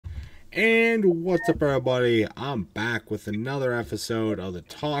And what's up, everybody? I'm back with another episode of the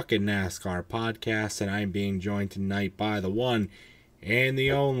Talkin' NASCAR podcast, and I'm being joined tonight by the one and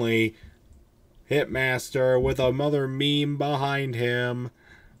the only Hitmaster with a mother meme behind him.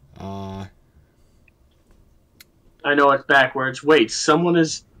 I know it's backwards. Wait, someone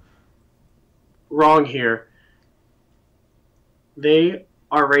is wrong here. They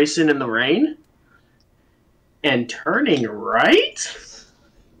are racing in the rain and turning right?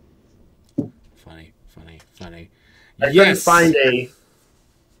 Funny. I couldn't find a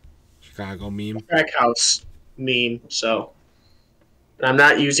Chicago meme. Trackhouse meme, so. And I'm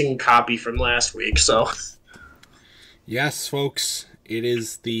not using copy from last week, so. Yes, folks, it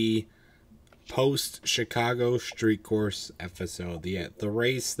is the post-Chicago Street Course episode. The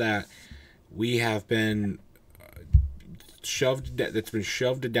race that we have been that's been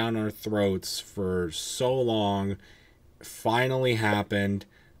shoved down our throats for so long, finally happened.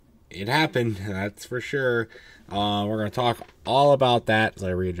 It happened, that's for sure. We're going to talk all about that. So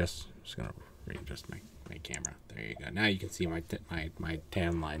I'm just going to readjust my camera. There you go. Now you can see my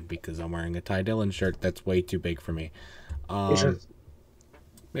tan line because I'm wearing a Ty Dillon shirt that's way too big for me.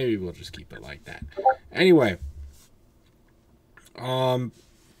 Maybe we'll just keep it like that. Anyway,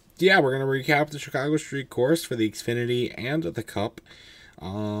 yeah, we're gonna recap the Chicago Street Course for the Xfinity and the Cup.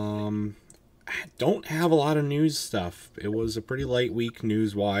 I don't have a lot of news stuff. It was a pretty light week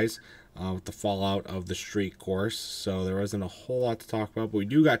news-wise with the fallout of the Street Course, so there wasn't a whole lot to talk about. But we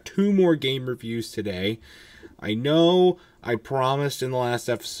do got 2 more game reviews today. I know I promised in the last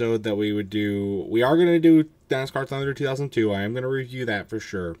episode that we are going to do NASCAR Thunder 2002. I am going to review that for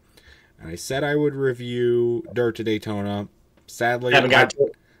sure. And I said I would review Dirt to Daytona. Sadly,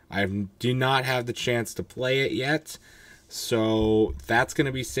 I do not have the chance to play it yet. So that's going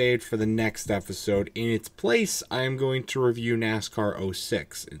to be saved for the next episode. In its place, I am going to review NASCAR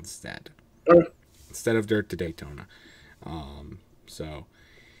 06 instead. Instead of Dirt to Daytona. So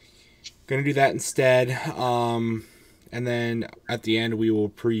going to do that instead. And then at the end, we will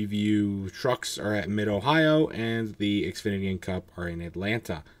preview trucks are at Mid-Ohio and the Xfinity and Cup are in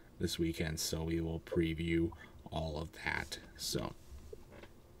Atlanta this weekend. So we will preview all of that. So,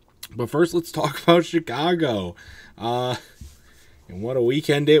 but first, let's talk about Chicago. And what a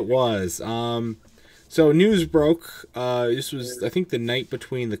weekend it was. So news broke. This was, I think, the night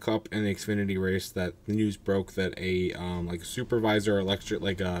between the Cup and the Xfinity race that the news broke that a supervisor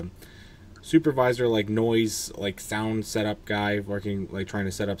noise sound setup guy working trying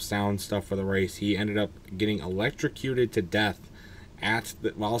to set up sound stuff for the race. He ended up getting electrocuted to death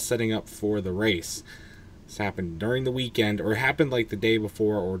while setting up for the race. This happened during the weekend, or it happened the day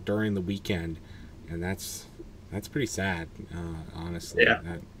before or during the weekend, and that's pretty sad, honestly. Yeah.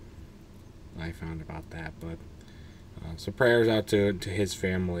 That I found about that, but so prayers out to his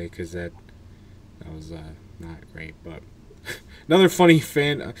family because that was not great. But another funny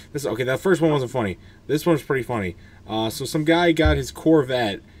fan. That first one wasn't funny. This one's pretty funny. So some guy got his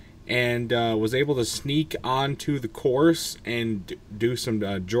Corvette and was able to sneak onto the course and do some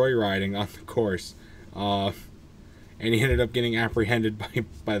joyriding on the course. And he ended up getting apprehended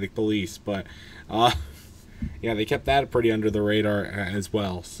by the police. But yeah, they kept that pretty under the radar as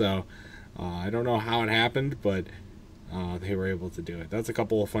well. So I don't know how it happened, but they were able to do it. That's a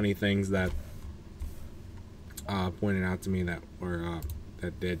couple of funny things that pointed out to me that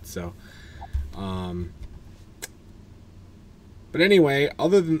did. So, but anyway,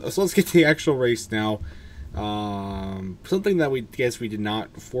 so let's get to the actual race now. Something that we did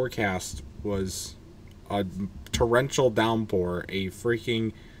not forecast was a torrential downpour. A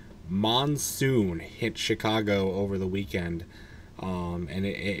freaking monsoon hit Chicago over the weekend, and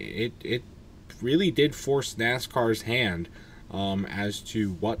it really did force NASCAR's hand as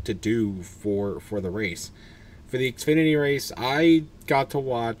to what to do for the race. For the Xfinity race, I got to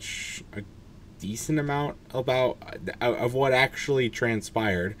watch a decent amount of what actually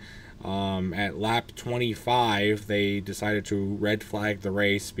transpired. At lap 25, they decided to red flag the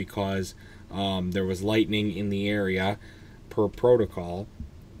race because there was lightning in the area per protocol.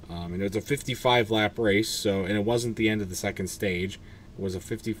 And it was a 55-lap race, and it wasn't the end of the second stage. It was a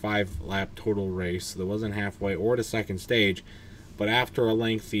 55-lap total race, so there wasn't halfway or the second stage. But after a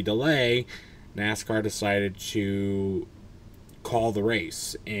lengthy delay, NASCAR decided to call the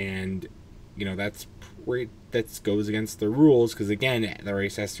race, and that goes against the rules because again, the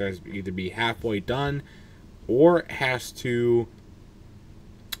race has to either be halfway done or it has to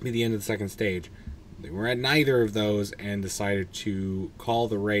be the end of the second stage. They were at neither of those and decided to call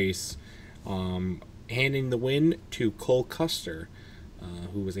the race, handing the win to Cole Custer,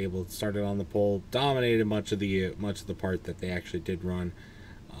 who was able to start it on the pole, dominated much of the part that they actually did run.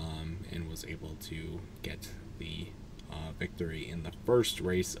 and was able to get the victory in the first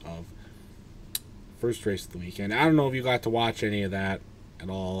race of the weekend. I don't know if you got to watch any of that at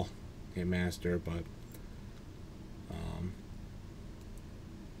all, Hitmaster, but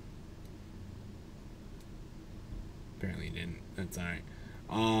apparently you didn't. That's alright.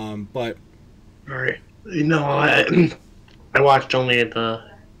 But alright. No, I watched only at the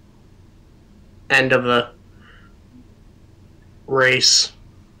end of the race.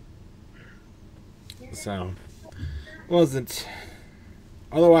 So wasn't.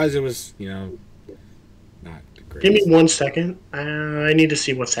 Otherwise, it was, you know, not great. Give me 1 second. I need to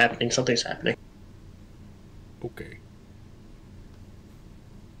see what's happening. Something's happening. Okay.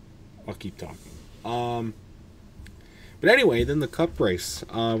 I'll keep talking. But anyway, then the Cup race,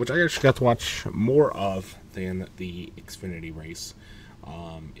 which I actually got to watch more of than the Xfinity race.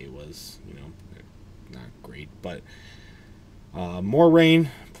 It was, you know, not great, but more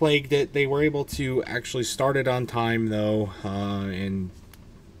rain plagued it. They were able to actually start it on time, though, and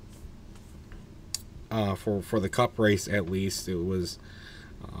for the Cup race at least, it was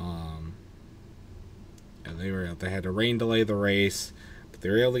they had to rain delay the race, but they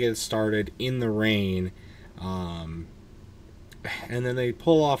were able to get it started in the rain, and then they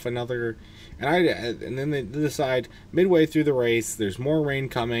pull off another, and then they decide midway through the race there's more rain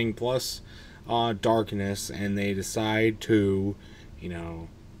coming plus darkness, and they decide to, you know,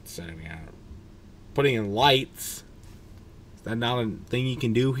 instead of putting in lights. Is that not a thing you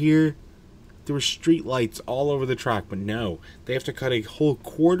can do here? There were street lights all over the track, but no, they have to cut a whole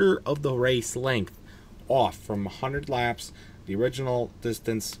quarter of the race length off from 100 laps, the original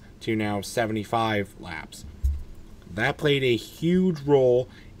distance, to now 75 laps. That played a huge role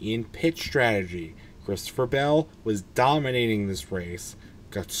in pit strategy. Christopher Bell was dominating this race,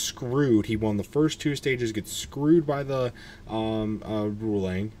 got screwed. He won the first 2 stages, gets screwed by the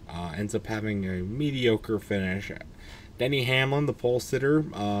ruling, ends up having a mediocre finish. Denny Hamlin, the pole sitter,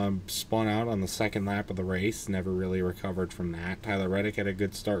 spun out on the second lap of the race, never really recovered from that. Tyler Reddick had a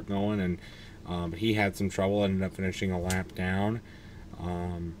good start going, and but he had some trouble, ended up finishing a lap down.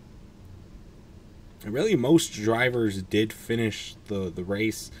 Really, most drivers did finish the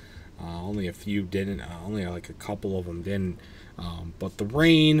race. Only a few didn't. Only like a couple of them didn't. But the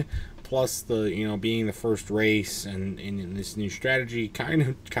rain, plus the, you know, being the first race, and in this new strategy,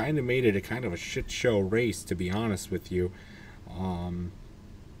 kind of made it a kind of a shit show race, to be honest with you.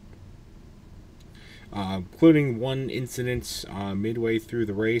 Including one incident midway through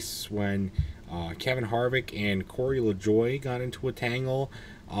the race when Kevin Harvick and Corey LaJoie got into a tangle,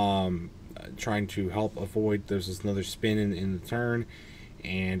 trying to help avoid, there's another spin in the turn,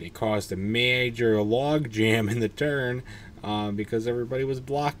 and it caused a major log jam in the turn because everybody was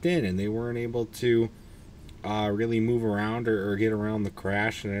blocked in and they weren't able to really move around or get around the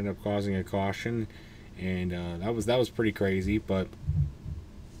crash, and ended up causing a caution. And that was pretty crazy, but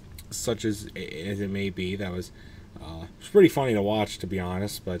such as it may be, that was it's pretty funny to watch, to be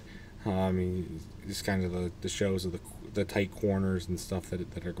honest. But I mean, just kind of the shows of the tight corners and stuff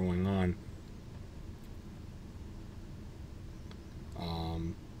that are going on.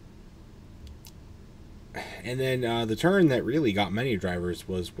 And then the turn that really got many drivers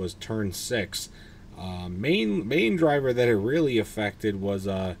was turn 6. Main driver that it really affected was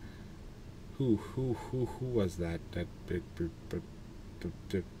who was that?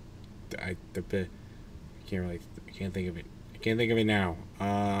 I can't think of it. I can't think of it now.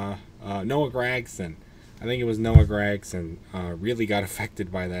 Noah Gragson. I think it was Noah Gragson really got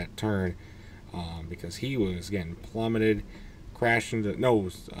affected by that turn because he was getting plummeted, crashed into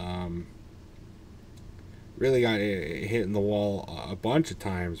nose. Really got hit in the wall a bunch of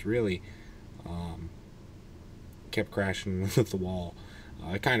times. Really kept crashing into the wall.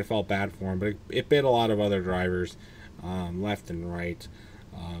 I kind of felt bad for him, but it bit a lot of other drivers left and right.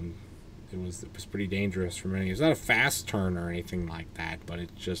 It was pretty dangerous for many. It's not a fast turn or anything like that, but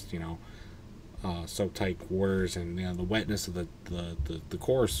it's just, you know, so tight quarters, and, you know, the wetness of the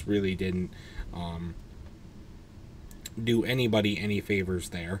course really didn't do anybody any favors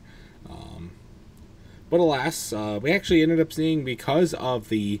there. But alas, we actually ended up seeing, because of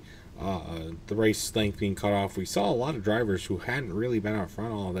the race length being cut off, we saw a lot of drivers who hadn't really been out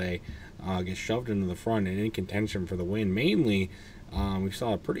front all day get shoved into the front and in contention for the win. Mainly, we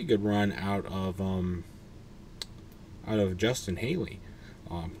saw a pretty good run out of Justin Haley,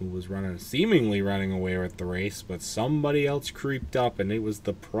 who was seemingly running away with the race, but somebody else creeped up, and it was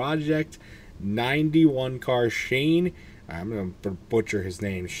the Project 91 car, Shane. I'm going to butcher his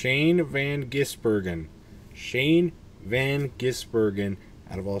name. Shane Van Gisbergen. Shane Van Gisbergen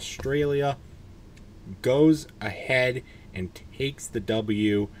out of Australia goes ahead and takes the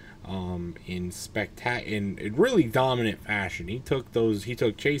W in really dominant fashion. He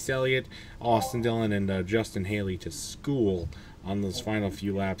took Chase Elliott, Austin Dillon, and Justin Haley to school on those final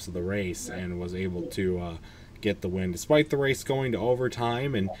few laps of the race, and was able to get the win despite the race going to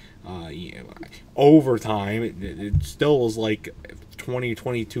overtime. And overtime, it still was like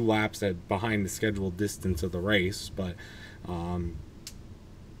 22 laps behind the scheduled distance of the race, but I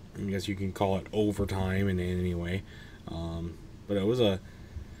guess you can call it overtime in any way. But it was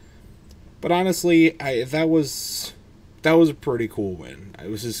but honestly, that was a pretty cool win. It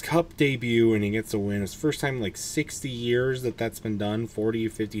was his Cup debut, and he gets a win. It's the first time in like 60 years that's been done, 40,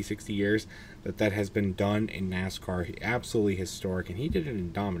 50, 60 years that has been done in NASCAR. Absolutely historic, and he did it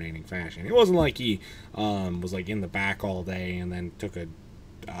in dominating fashion. It wasn't like he was like in the back all day and then took a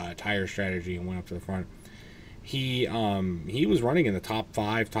tire strategy and went up to the front. He was running in the top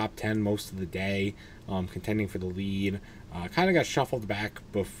 5, top 10 most of the day, contending for the lead. Kind of got shuffled back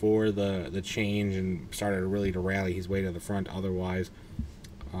before the change and started really to rally his way to the front otherwise.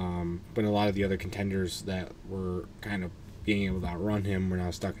 But a lot of the other contenders that were kind of being able to outrun him were now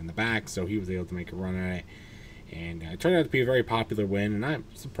stuck in the back, so he was able to make a run at it. And it turned out to be a very popular win, and I'm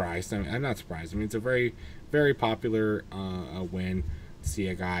surprised. I'm not surprised. I mean, it's a very, very popular win to see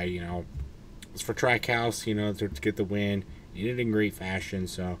a guy, it's for Trackhouse, to get the win. He did it in great fashion,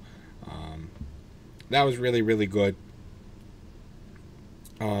 so that was really, really good.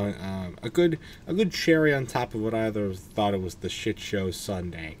 A good cherry on top of what I thought it was the shit show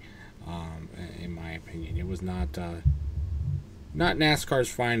Sunday. In my opinion, it was not NASCAR's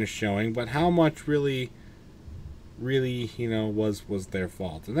finest showing, but how much really was their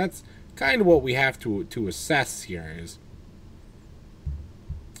fault, and that's kind of what we have to assess here is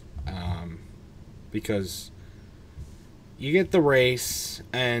because you get the race,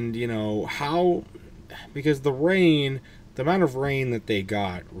 and because the amount of rain that they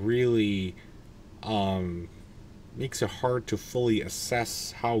got really makes it hard to fully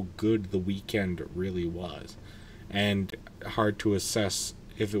assess how good the weekend really was, and hard to assess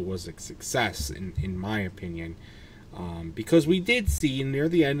if it was a success in my opinion, because we did see near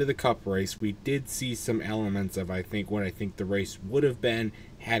the end of the Cup race, we did see some elements of what I think the race would have been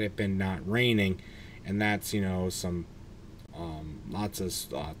had it been not raining, and that's some lots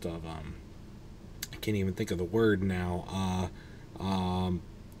of I can't even think of the word now.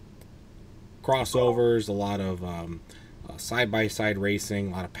 Crossovers, a lot of side-by-side racing,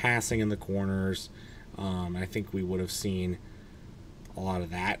 a lot of passing in the corners. I think we would have seen a lot of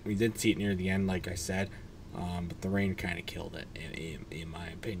that. We did see it near the end, like I said, but the rain kind of killed it, in my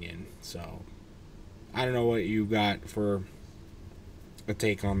opinion. So I don't know what you got for a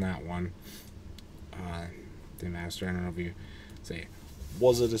take on that one. Hitmaster, I don't know if you say,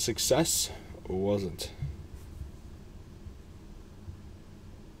 was it a success or wasn't?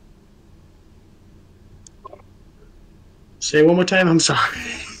 Say it one more time, I'm sorry.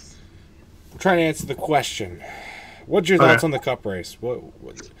 I'm trying to answer the question. What's your thoughts on the Cup race? What?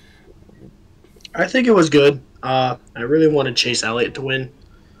 I think it was good. I really wanted Chase Elliott to win.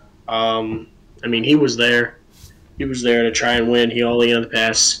 He was there. He was there to try and win. He only had to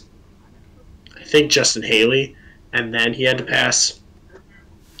pass, I think, Justin Haley, and then he had to pass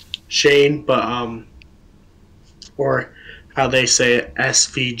Shane, but or how they say it,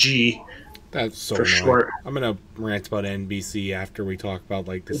 SVG. That's so for annoying. Short. I'm gonna rant about NBC after we talk about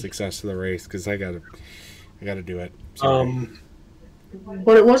the success of the race, because I gotta do it. Sorry.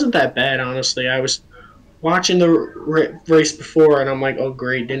 But it wasn't that bad, honestly. I was watching the race before, and I'm like, oh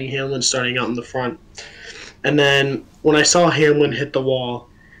great, Denny Hamlin starting out in the front. And then when I saw Hamlin hit the wall,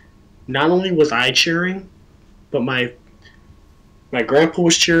 not only was I cheering, but my grandpa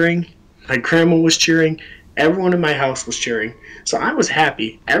was cheering, my grandma was cheering, everyone in my house was cheering. So I was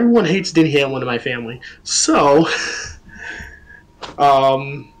happy. Everyone hates Denny Hamlin in my family. So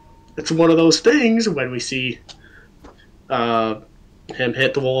it's one of those things when we see him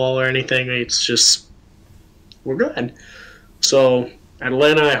hit the wall or anything, it's just, we're good. So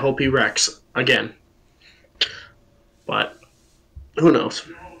Atlanta, I hope he wrecks again. But who knows?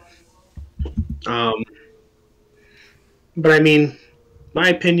 But my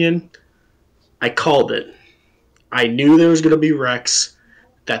opinion, I called it. I knew there was going to be wrecks,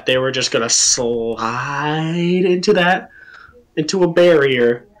 that they were just going to slide into a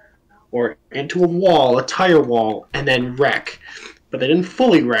barrier or into a wall, a tire wall, and then wreck. But they didn't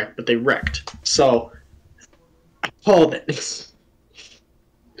fully wreck, but they wrecked. So I called it.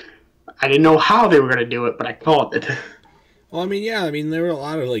 I didn't know how they were going to do it, but I called it. Well, there were a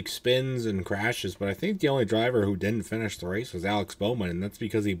lot of spins and crashes, but I think the only driver who didn't finish the race was Alex Bowman, and that's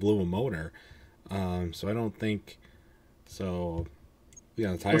because he blew a motor. So I don't think So,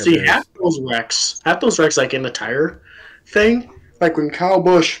 yeah, the tire Well, see, bears. half those wrecks, like in the tire thing, like when Kyle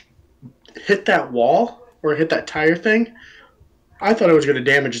Busch hit that wall or hit that tire thing, I thought it was going to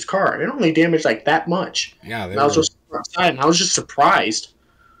damage his car. It only damaged like that much. Yeah, they And I was were. just outside, and I was just surprised.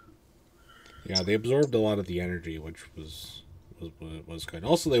 Yeah, they absorbed a lot of the energy, which was good.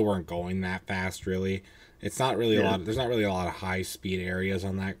 Also, they weren't going that fast, really. It's not really a lot. There's not really a lot of high speed areas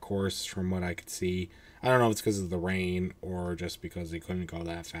on that course, from what I could see. I don't know if it's because of the rain or just because they couldn't go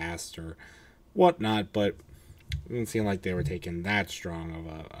that fast or whatnot, but it didn't seem like they were taking that strong of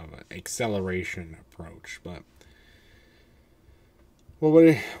an acceleration approach. But well,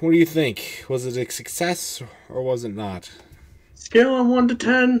 what do you think? Was it a success or was it not? Scale on 1 to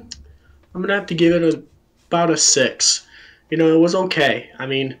 10, I'm going to have to give it about a 6. You know, it was okay. I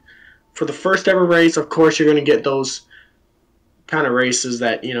mean, for the first ever race, of course, you're going to get those kind of races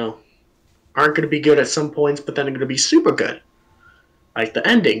that, you know, aren't going to be good at some points, but then are going to be super good. Like the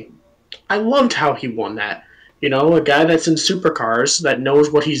ending. I loved how he won that. You know, a guy that's in supercars that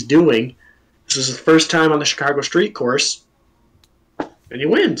knows what he's doing. This is his first time on the Chicago street course, and he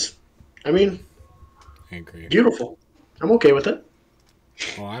wins. I mean, I agree. beautiful. I'm okay with it.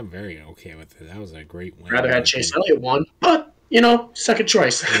 Oh, I'm very okay with it. That was a great win. Rather had Chase Elliott won, but, you know, second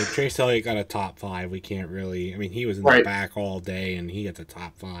choice. I mean, Chase Elliott got a top 5. We can't really. I mean, he was in the Right. back all day, and he got the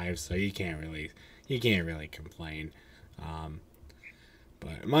top 5, so you can't really complain.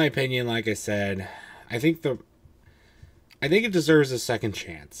 But in my opinion, like I said, I think it deserves a second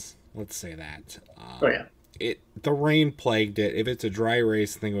chance. Let's say that. Oh, yeah. The rain plagued it. If it's a dry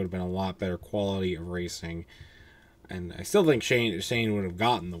race, I think it would have been a lot better quality of racing. And I still think Shane would have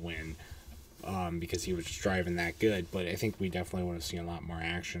gotten the win because he was just driving that good. But I think we definitely would have seen a lot more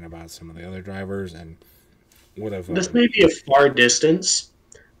action about some of the other drivers and would have. This may be a far distance,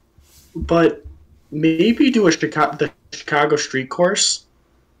 but maybe do the Chicago street course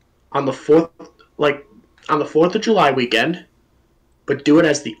on the 4th of July weekend, but do it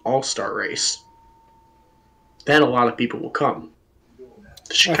as the All-Star race. Then a lot of people will come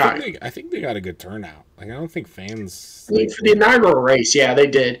to Chicago. I think they got a good turnout. Like, I don't think fans. I mean, for the inaugural race, yeah, they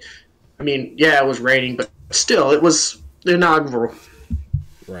did. I mean, yeah, it was raining, but still, it was the inaugural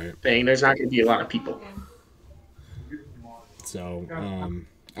thing. There's not going to be a lot of people. So,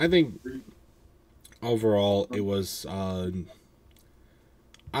 I think overall it was.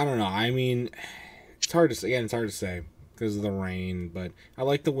 I don't know. I mean, it's hard to say because of the rain, but I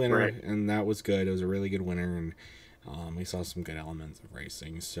like the winner, and that was good. It was a really good winner, and we saw some good elements of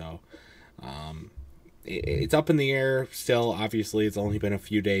racing. So, it's up in the air still. Obviously, it's only been a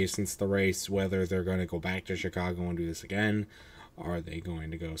few days since the race, whether they're going to go back to Chicago and do this again. Are they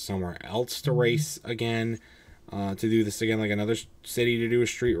going to go somewhere else to race again, to do this again, like another city to do a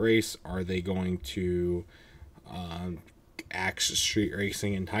street race? Are they going to axe street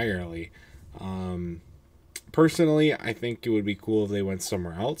racing entirely? Personally, I think it would be cool if they went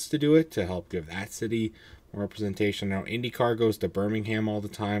somewhere else to do it to help give that city more representation. Now, IndyCar goes to Birmingham all the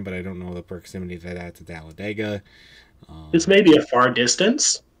time, but I don't know the proximity of that to Talladega. This may be a far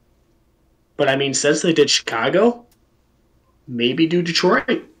distance, but I mean, since they did Chicago, maybe do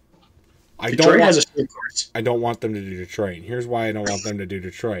Detroit. Detroit has a street course. I don't want them to do Detroit. And here's why I don't want them to do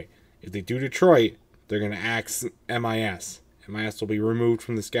Detroit. If they do Detroit, they're going to axe MIS. MIS will be removed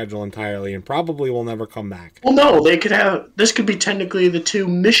from the schedule entirely and probably will never come back. Well, no, this could be technically the 2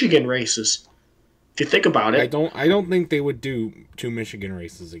 Michigan races. If you think about it. I don't think they would do 2 Michigan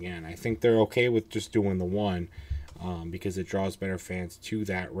races again. I think they're okay with just doing the one because it draws better fans to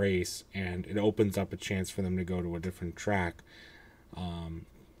that race and it opens up a chance for them to go to a different track.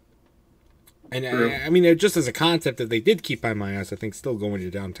 I mean, just as a concept, if they did keep MIS, I think still going to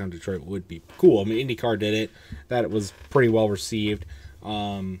downtown Detroit would be cool. I mean, IndyCar did it. That was pretty well received.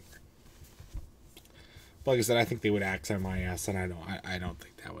 Like I said, I think they would axe MIS, and I don't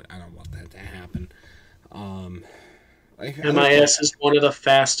think that would. I don't want that to happen. MIS is one of the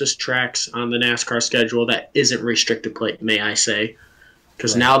fastest tracks on the NASCAR schedule that isn't restricted plate, may I say?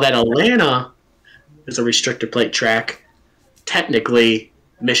 Because now that Atlanta is a restricted plate track, technically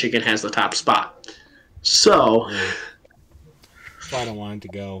Michigan has the top spot. So I don't want it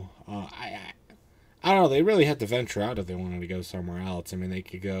to go. I don't know. They really had to venture out if they wanted to go somewhere else. I mean, they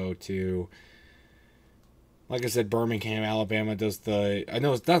could go to, like I said, Birmingham, Alabama does the. I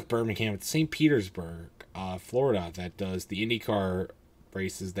know it's not Birmingham. It's St. Petersburg, Florida, that does the IndyCar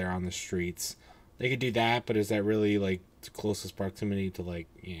races there on the streets. They could do that, but is that really like the closest proximity to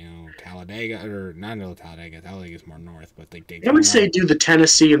Talladega or not? No, Talladega. Talladega is more north, but they. I would say do the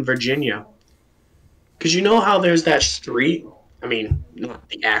Tennessee and Virginia, because you know how there's that street. I mean, not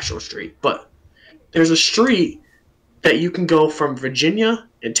the actual street, but there's a street that you can go from Virginia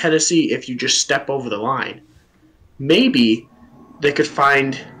and Tennessee if you just step over the line. Maybe they could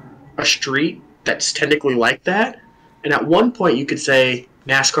find a street that's technically like that, and at one point you could say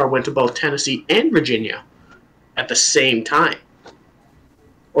NASCAR went to both Tennessee and Virginia at the same time.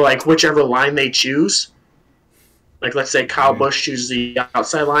 Or like whichever line they choose. Like let's say Kyle Busch chooses the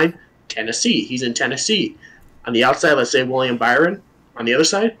outside line, Tennessee. He's in Tennessee. On the outside, let's say William Byron. On the other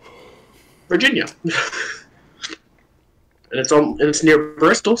side, Virginia. And it's near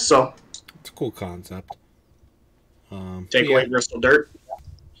Bristol, so it's a cool concept. Take away Bristol dirt.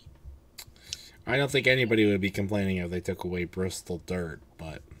 I don't think anybody would be complaining if they took away Bristol dirt,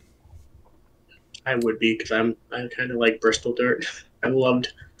 but I would be because I kind of like Bristol dirt. I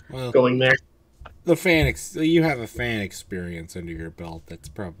loved going there. You have a fan experience under your belt. That's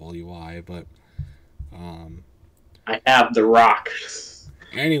probably why. But I have the Rock.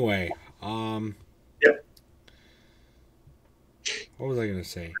 Anyway, Yep. What was I gonna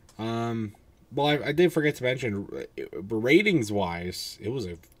say? Well, I did forget to mention, ratings-wise, it was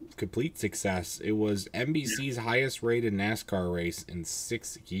a complete success. It was NBC's highest-rated NASCAR race in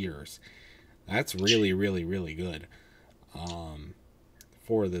 6 years. That's really, really, really good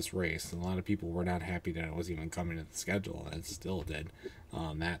for this race. A lot of people were not happy that it was even coming to the schedule, and it still did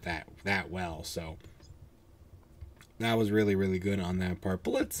that well. So that was really, really good on that part.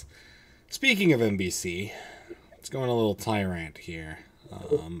 But speaking of NBC, let's go on a little tyrant here.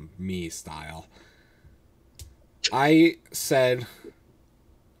 Me style. I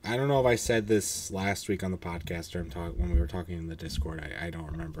don't know if I said this last week on the podcast or when we were talking in the Discord. I don't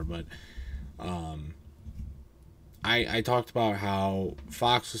remember, but I talked about how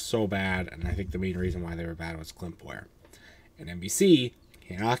Fox was so bad, and I think the main reason why they were bad was Clint Boyer. And NBC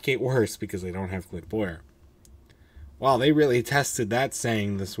cannot get worse because they don't have Clint Boyer. Well, they really tested that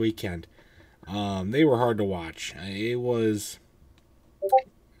saying this weekend. They were hard to watch.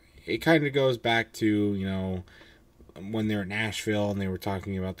 It kind of goes back to, when they were at Nashville and they were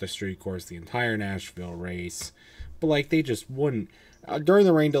talking about the street course, the entire Nashville race. But, they just wouldn't. During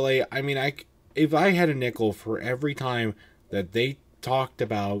the rain delay, I mean, if I had a nickel for every time that they talked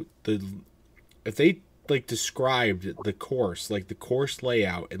about if they, described the course, the course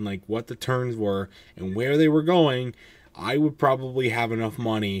layout and, what the turns were and where they were going, I would probably have enough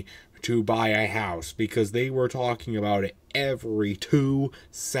money to buy a house because they were talking about it every 2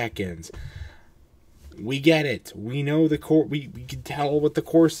 seconds. We get it. We know the course. We can tell what the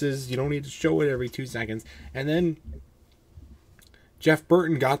course is. You don't need to show it every 2 seconds. And then Jeff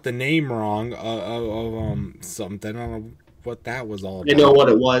Burton got the name wrong of something. I don't know what that was all about. I know what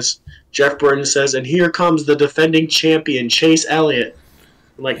it was. Jeff Burton says, "And here comes the defending champion, Chase Elliott."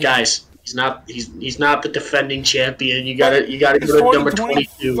 I'm guys, he's not the defending champion. You gotta go to number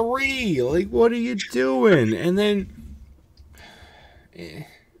 22. What are you doing? And then I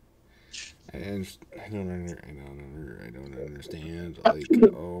don't understand.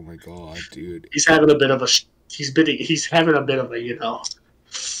 Oh my god, dude. He's having a bit of a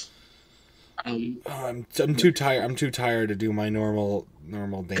I'm too tired. I'm too tired to do my normal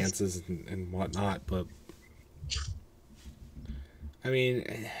dances and whatnot. But I mean,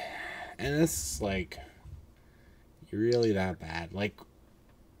 and it's you're really that bad.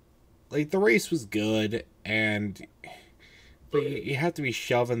 The race was good, but you have to be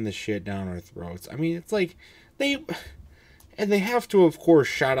shoving the shit down our throats. I mean, it's they have to, of course,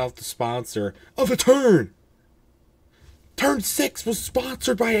 shout out the sponsor of a turn. Turn 6 was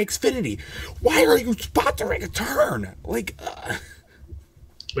sponsored by Xfinity. Why are you sponsoring a turn?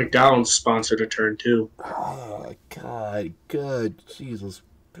 McDonald's sponsored a turn too. Oh God, good Jesus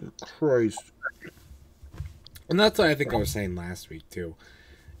Christ! And that's what I think I was saying last week too.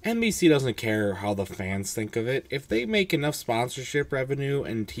 NBC doesn't care how the fans think of it. If they make enough sponsorship revenue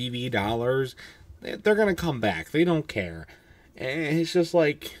and TV dollars, they're gonna come back. They don't care. And it's just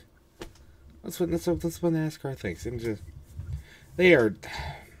that's what NASCAR thinks. And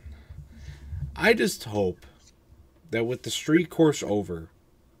I just hope that with the street course over,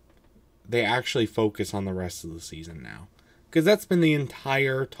 they actually focus on the rest of the season now. Because that's been the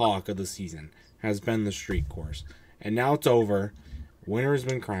entire talk of the season, has been the street course. And now it's over. Winner has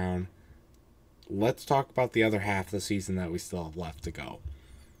been crowned. Let's talk about the other half of the season that we still have left to go.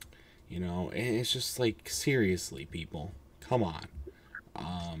 It's just seriously, people. Come on.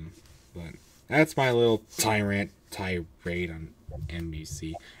 But that's my little tirade on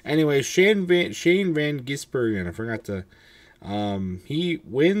NBC. Anyway, Shane Van Gisbergen, I forgot to... he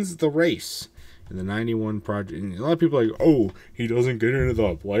wins the race in the 91 project. And a lot of people are oh, he doesn't get into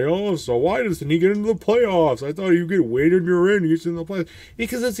the playoffs, so why doesn't he get into the playoffs? I thought you get weighted, you're in, he gets in the playoffs.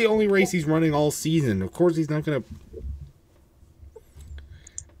 Because it's the only race he's running all season. Of course he's not going to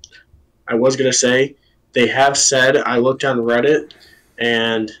I was going to say, they have said, I looked on Reddit,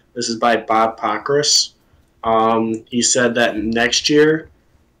 and this is by Bob Pockrass. He said that next year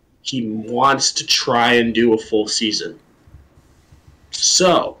he wants to try and do a full season.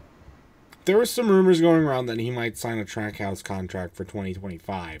 So, there were some rumors going around that he might sign a Trackhouse contract for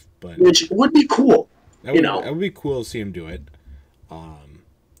 2025, but which would be cool. That would be cool to see him do it.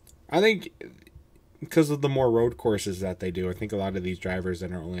 I think because of the more road courses that they do, I think a lot of these drivers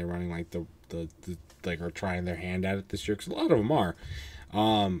that are only running like the like are trying their hand at it this year, because a lot of them are.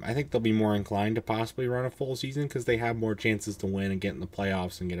 I think they'll be more inclined to possibly run a full season because they have more chances to win and get in the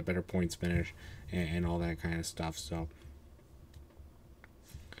playoffs and get a better points finish and all that kind of stuff. So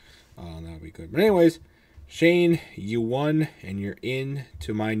that'll be good. But anyways, Shane, you won, and you're in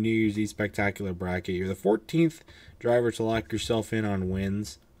to my New Year's Eve Spectacular bracket. You're the 14th driver to lock yourself in on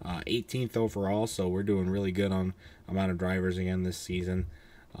wins, 18th overall, so we're doing really good on amount of drivers again this season.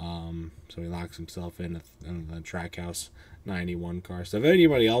 So he locks himself in the Trackhouse 91 car. So if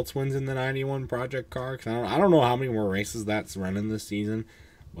anybody else wins in the 91 project car, because I don't know how many more races that's running this season,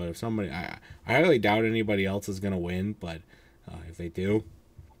 but if somebody, I highly doubt anybody else is going to win, but if they do,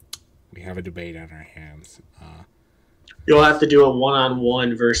 we have a debate on our hands. You'll have to do a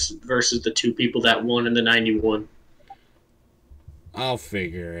one-on-one versus the two people that won in the 91. I'll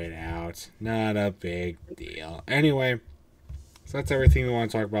figure it out. Not a big deal. Anyway, so that's everything we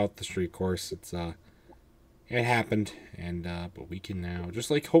want to talk about the street course. It happened, and but we can now,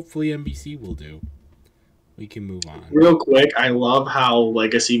 just like hopefully NBC will do, we can move on. Real quick, I love how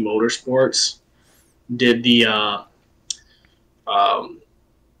Legacy Motorsports did the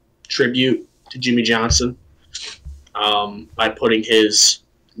tribute to Jimmy Johnson by putting his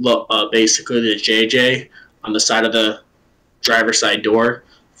basically the JJ on the side of the driver's side door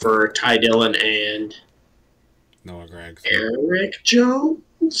for Ty Dillon and Noah Greggs. Eric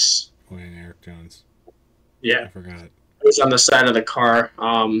Jones. Oh, and Eric Jones. Yeah, I forgot. It was on the side of the car,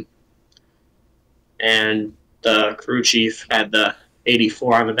 and the crew chief had the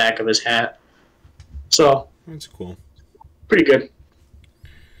 84 on the back of his hat. So that's cool. Pretty good.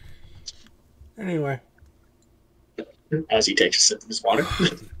 Anyway, as he takes a sip of his water.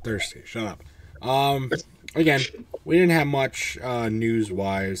 Thirsty. Shut up. Again, we didn't have much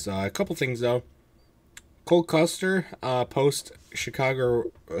news-wise. A couple things, though. Cole Custer, post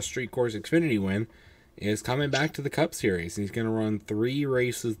Chicago Street Course Xfinity win, is coming back to the Cup Series. He's going to run 3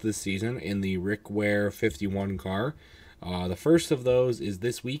 races this season in the Rick Ware 51 car. The first of those is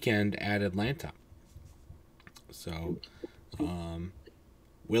this weekend at Atlanta. So,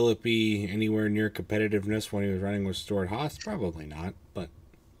 will it be anywhere near competitiveness when he was running with Stuart Haas? Probably not, but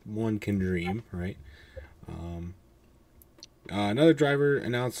one can dream, right? Another driver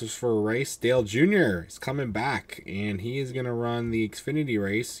announces for a race. Dale Jr. is coming back, and he is going to run the Xfinity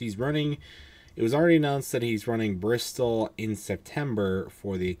race. He's running... It was already announced that he's running Bristol in September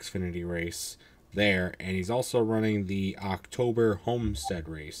for the Xfinity race there, and he's also running the October Homestead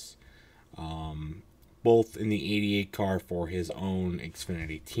race, both in the 88 car for his own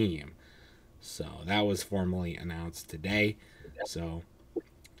Xfinity team. So that was formally announced today. So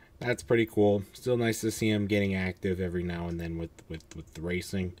that's pretty cool. Still nice to see him getting active every now and then with the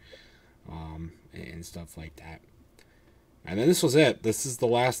racing and stuff like that. And then this was it. This is the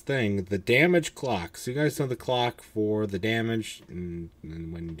last thing. The damage clock. So you guys know the clock for the damage and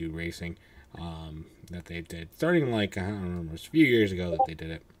when you do racing that they did. Starting like, I don't remember, it was a few years ago that they did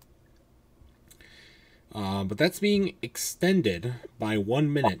it. But that's being extended by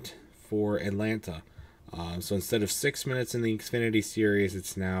 1 minute for Atlanta. So instead of 6 minutes in the Xfinity Series,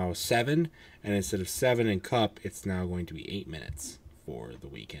 it's now 7. And instead of 7 in Cup, it's now going to be 8 minutes for the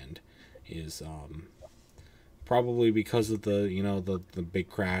weekend. Is probably because of the big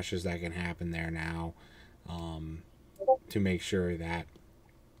crashes that can happen there now, to make sure that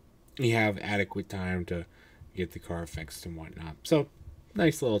you have adequate time to get the car fixed and whatnot. So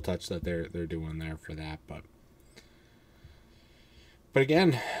nice little touch that they're doing there for that. But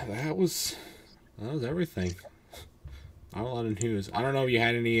again, that was everything. Not a lot of news. I don't know if you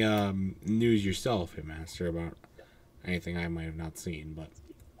had any news yourself, Hitmaster, about anything I might have not seen, but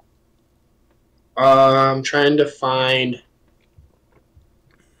I'm trying to find.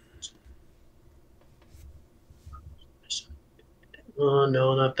 Oh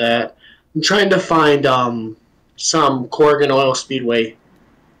no, not that. I'm trying to find some Corrigan Oil Speedway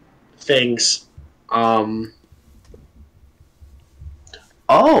things. Oh,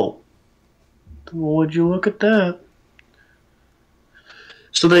 would you look at that?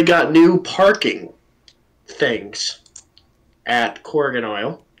 So they got new parking things at Corrigan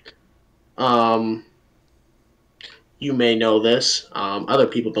Oil. you may know this. Other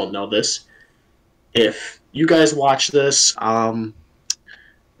people don't know this. If you guys watch this,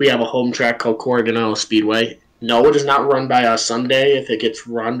 we have a home track called Corrigan Speedway. No, it is not run by us someday. If it gets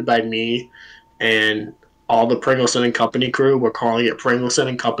run by me and all the Pringleson and Company crew, we're calling it Pringleson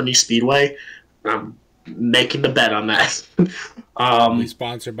and Company Speedway. I'm making the bet on that. Probably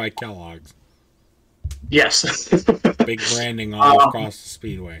sponsored by Kellogg's. Yes. Big branding all across the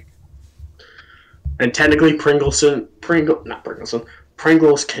speedway. And technically, Pringles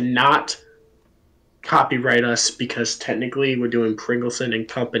cannot copyright us because technically we're doing Pringleson and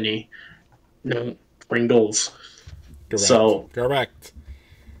Company, no Pringles. Correct. So correct.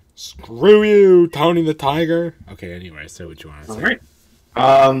 Screw you, Tony the Tiger. Okay, anyway, say what you want to say.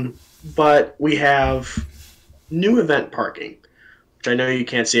 All right. But we have new event parking, which I know you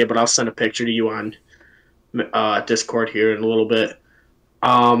can't see it, but I'll send a picture to you on Discord here in a little bit.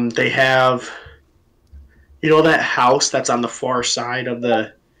 They have, that house that's on the far side of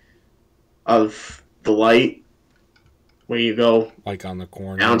the light, where you go like on the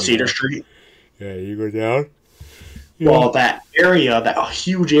corner down Cedar Street. Yeah, you go down. Yeah. Well, that area, that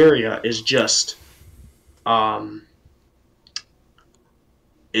huge area, is just going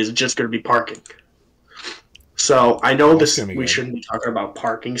to be parking. So I know we shouldn't be talking about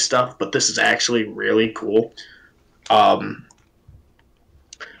parking stuff, but this is actually really cool. I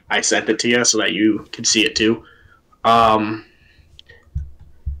sent it to you so that you can see it too.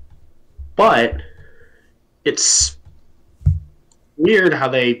 But it's weird how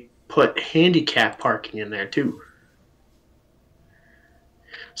they put handicap parking in there too.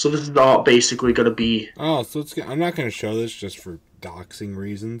 So this is all basically going to be... Oh, so I'm not going to show this just for doxing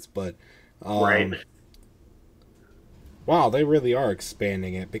reasons, but... right. Wow, they really are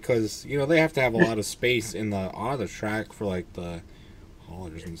expanding it because, they have to have a lot of space on the track for, like, the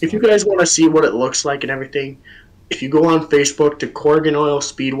haulers and stuff. If you guys want to see what it looks like and everything, if you go on Facebook to Corrigan Oil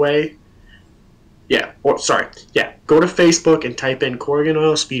Speedway... go to Facebook and type in Corrigan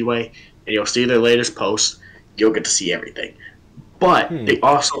Oil Speedway, and you'll see their latest posts. You'll get to see everything. But they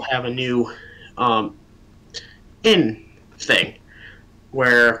also have a new in thing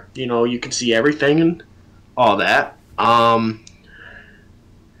where, you can see everything and all that. And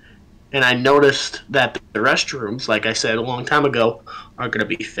I noticed that the restrooms, like I said a long time ago, are going to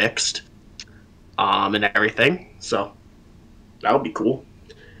be fixed and everything. So that would be cool.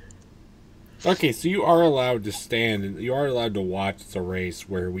 Okay, so you are allowed to stand and you are allowed to watch the race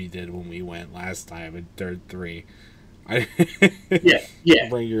where we did when we went last time in third 3. Yeah.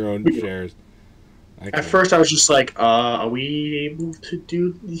 Bring your own chairs. At first, I was just like, "Are we able to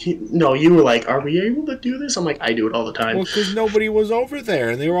do?" No, you were like, "Are we able to do this?" I'm like, "I do it all the time." Well, because nobody was over there,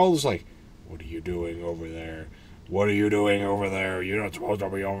 and they were all just like, "What are you doing over there? What are you doing over there? You're not supposed to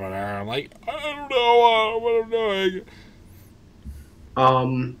be over there." I'm like, "I don't know what I'm doing."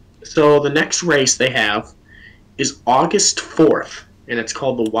 So the next race they have is August 4th, and it's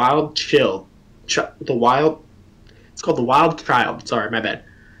called the Wild Child. It's called the Wild Child. Sorry, my bad.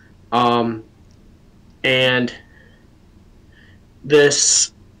 And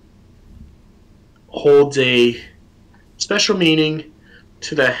this holds a special meaning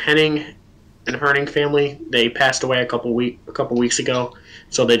to the Henning and Herning family. They passed away a couple weeks ago,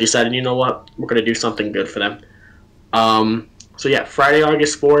 so they decided, you know what, we're going to do something good for them. So yeah, Friday,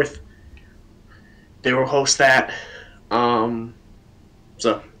 August 4th, they will host that. And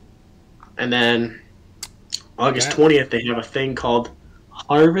then August 20th, they have a thing called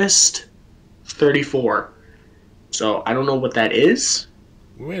Harvest 34. So I don't know what that is.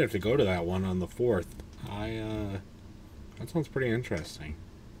 We might have to go to that one on the 4th. That sounds pretty interesting.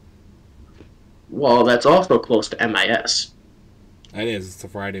 Well, that's also close to MIS. That is. It's the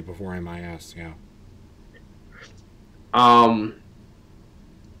Friday before MIS, yeah.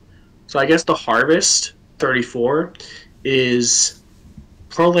 So I guess the Harvest 34 is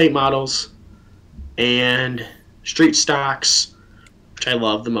pro late models and street stocks, which I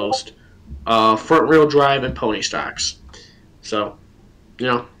love the most, front wheel drive and pony stocks. So,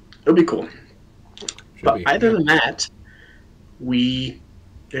 it'll be cool. But other than that,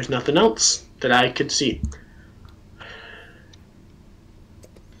 there's nothing else that I could see.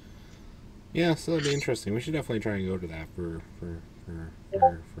 Yeah, so that'd be interesting. We should definitely try and go to that for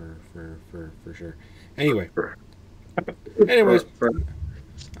sure. Anyways, I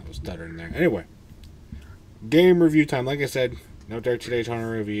was stuttering there. Anyway, game review time. Like I said, no Dirt Daytona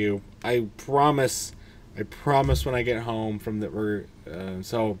review. I promise when I get home from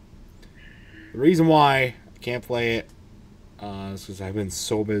so the reason why I can't play it is because I've been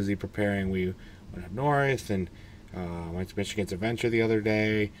so busy preparing. We went up north and went to Michigan's Adventure the other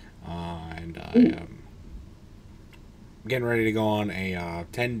day, and I getting ready to go on a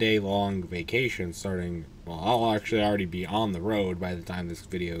 10-day long vacation starting. Well, I'll actually already be on the road by the time this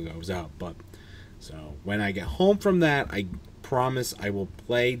video goes out. But so when I get home from that, I promise I will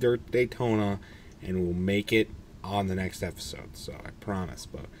play Dirt Daytona and we'll make it on the next episode. So I promise.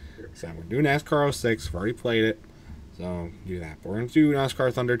 But so I'm going to do NASCAR 06. I've already played it. So do that. But we're going to do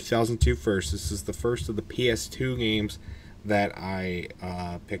NASCAR Thunder 2002 first. This is the first of the PS2 games that I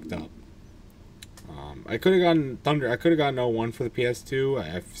picked up. I could have gotten Thunder. I could have gotten 01 for the PS2.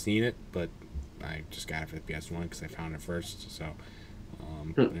 I've seen it, but I just got it for the PS1 because I found it first. So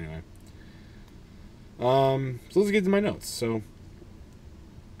anyway, so let's get to my notes. So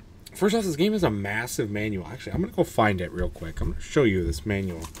first off, this game has a massive manual. Actually, I'm gonna go find it real quick. I'm gonna show you this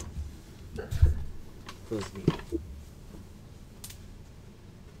manual.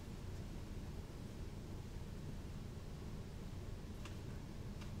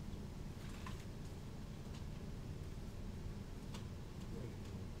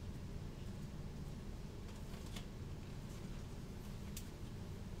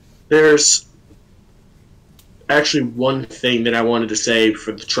 There's actually one thing that I wanted to say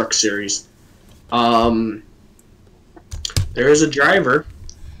for the truck series. There is a driver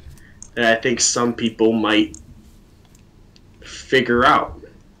that I think some people might figure out.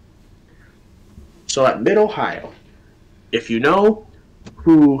 So at Mid-Ohio, if you know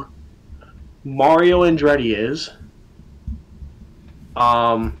who Mario Andretti is,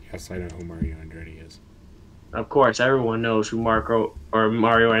 yes, I know who Mario Andretti is. Of course, everyone knows who Mario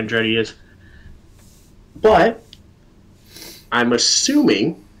Andretti is. But I'm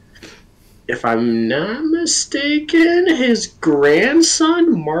assuming, if I'm not mistaken, his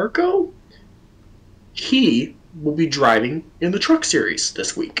grandson, Marco, he will be driving in the truck series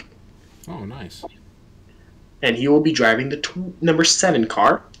this week. Oh, nice. And he will be driving the number 7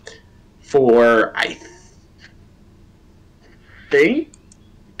 car for, I think,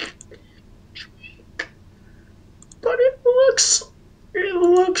 but it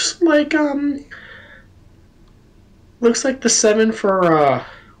looks like the 7 for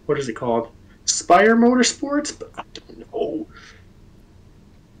what is it called? Spire Motorsports, but I don't know.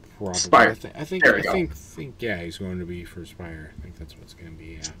 Probably. Spire. I think yeah, he's going to be for Spire. I think that's what it's going to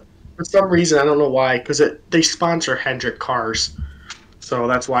be. Yeah. For some reason, I don't know why, because they sponsor Hendrick cars, so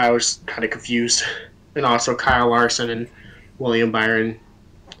that's why I was kind of confused. And also Kyle Larson and William Byron.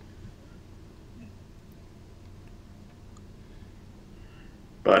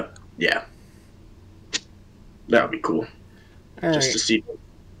 But yeah, that would be cool. All just right. to see.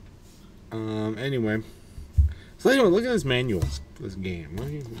 Anyway, so anyway, look at this manual for this game. Let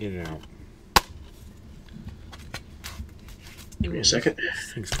me get it out. Give me a second.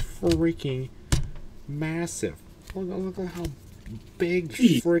 This thing's freaking massive. Look at how big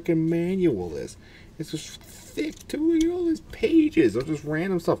freaking manual is. It's just thick too. Look at all these pages of just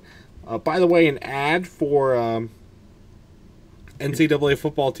random stuff. By the way, an ad for NCAA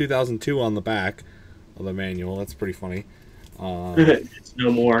Football 2002 on the back of the manual. That's pretty funny. It's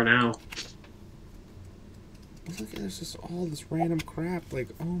no more now. Look at there's just all this random crap. Like,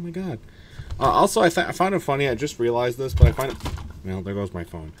 oh my god. Also, I found it funny. I just realized this, but I find it. Well, there goes my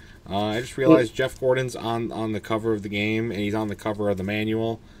phone. I just realized Jeff Gordon's on the cover of the game, and he's on the cover of the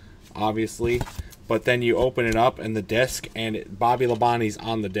manual, obviously. But then you open it up, and the disc, and Bobby Labonte's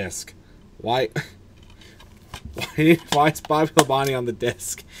on the disc. Why? Why is Bobby Labonte on the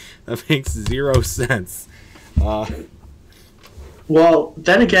disc? That makes zero sense. Well,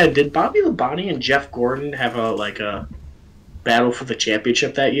 then again, did Bobby Labonte and Jeff Gordon have a battle for the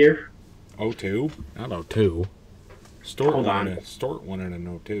championship that year? 02? Not 02. Stort won it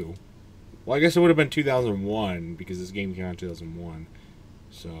in 02. Well, I guess it would have been 2001 because this game came out in 2001.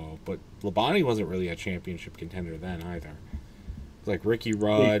 So, but Labonte wasn't really a championship contender then either. It was like Ricky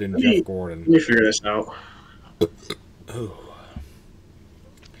Rudd and Jeff Gordon. Let me figure this out. Oh.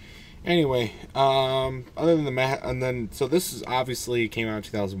 Anyway, other than and then so this is obviously came out in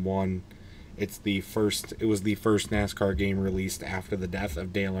 2001. It was the first NASCAR game released after the death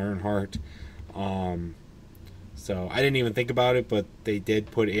of Dale Earnhardt. So I didn't even think about it, but they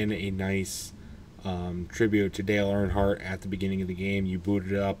did put in a nice tribute to Dale Earnhardt at the beginning of the game. You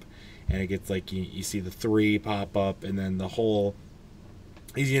boot it up, and it gets like you see the 3 pop up, and then the whole.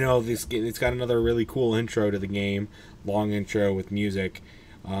 It's got another really cool intro to the game, long intro with music.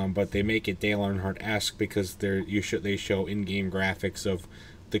 But they make it Dale Earnhardt-esque because they show in-game graphics of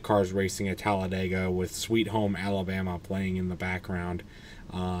the cars racing at Talladega with Sweet Home Alabama playing in the background.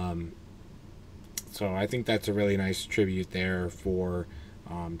 So I think that's a really nice tribute there for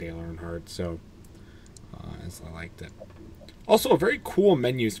Dale Earnhardt. So I liked it. Also, a very cool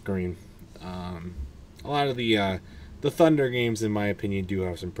menu screen. A lot of the the Thunder games, in my opinion, do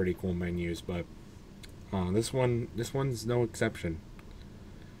have some pretty cool menus, but this one's no exception.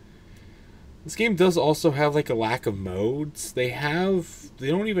 This game does also have like a lack of modes. They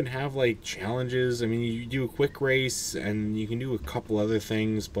don't even have like challenges. I mean, you do a quick race and you can do a couple other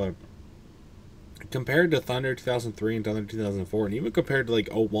things, but compared to Thunder 2003 and Thunder 2004, and even compared to like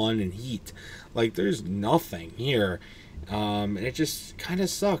 01 and Heat, like there's nothing here. And it just kind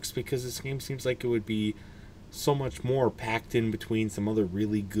of sucks because this game seems like it would be so much more packed in between some other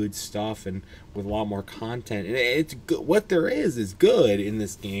really good stuff and with a lot more content. And it's good. What there is good in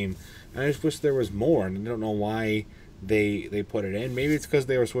this game. I just wish there was more, and I don't know why they put it in. Maybe it's because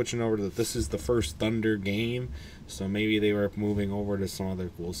they were switching over to this is the first Thunder game, so maybe they were moving over to some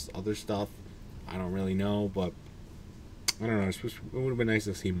other cool other stuff. I don't really know, but I don't know. It would have been nice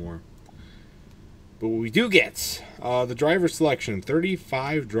to see more. But what we do get, the driver selection,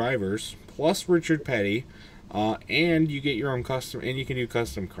 35 drivers plus Richard Petty, and you get your own custom, and you can do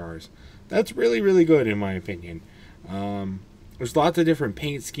custom cars. That's really, really good in my opinion. There's lots of different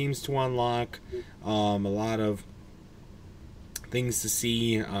paint schemes to unlock, a lot of things to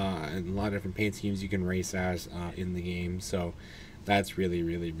see, and a lot of different paint schemes you can race as in the game. So that's really,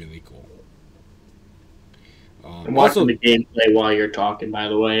 really, really cool. I'm watching the gameplay while you're talking, by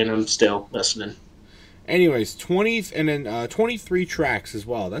the way, and I'm still listening. Anyways, 23 tracks as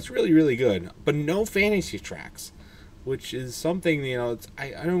well. That's really, really good. But no fantasy tracks, which is something,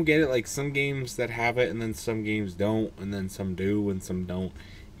 I don't get it. Like some games that have it, and then some games don't, and then some do, and some don't.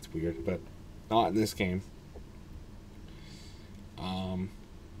 It's weird, but not in this game.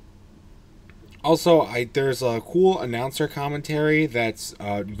 Also, there's a cool announcer commentary that's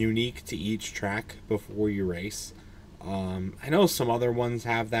unique to each track before you race. I know some other ones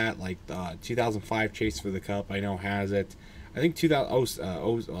have that, like the 2005 Chase for the Cup, I know has it. I think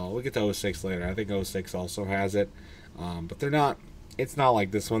we'll get to 06 later. I think 06 also has it. But it's not like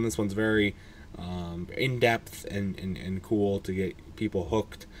this one. This one's very in-depth and cool to get people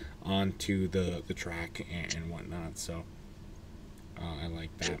hooked onto the track and whatnot. So I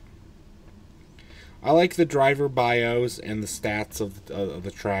like that. I like the driver bios and the stats of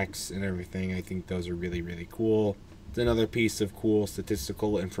the tracks and everything. I think those are really, really cool. It's another piece of cool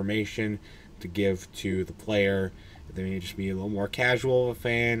statistical information to give to the player. They may just be a little more casual of a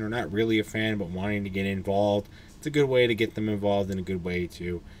fan, or not really a fan, but wanting to get involved. It's a good way to get them involved and a good way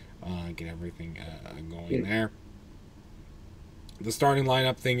to get everything going there. The starting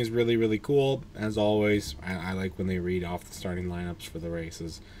lineup thing is really, really cool. As always, I like when they read off the starting lineups for the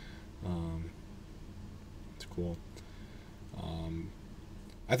races. It's cool.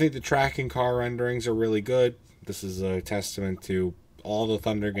 I think the track and car renderings are really good. This is a testament to all the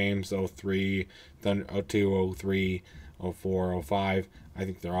Thunder games, 03, 02, 03, 04, 05. I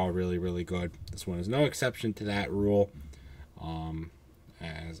think they're all really, really good. This one is no exception to that rule,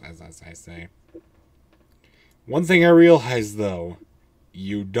 as I say. One thing I realize, though,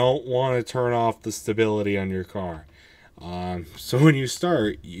 you don't want to turn off the stability on your car. So when you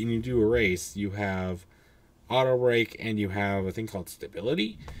start and you do a race, you have auto brake and you have a thing called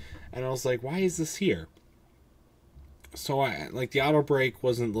stability. And I was like, why is this here? So the auto brake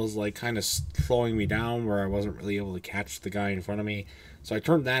was like kind of slowing me down where I wasn't really able to catch the guy in front of me. So I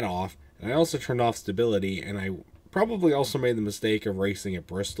turned that off, and I also turned off stability, and I probably also made the mistake of racing at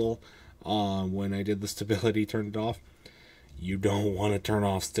Bristol when I did the stability, turned it off. You don't want to turn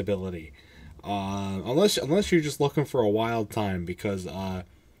off stability unless you're just looking for a wild time, because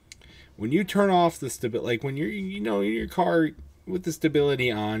when you turn off the stability, like when you're in your car with the stability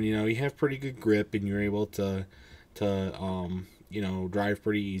on, you have pretty good grip and you're able to drive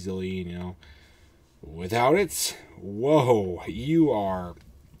pretty easily, without it, whoa,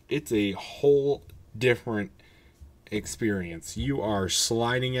 it's a whole different experience. You are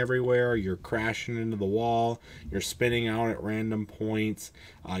sliding everywhere, you're crashing into the wall, you're spinning out at random points,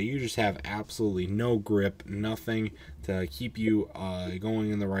 you just have absolutely no grip, nothing to keep you going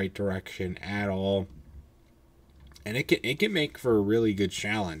in the right direction at all. And it can make for a really good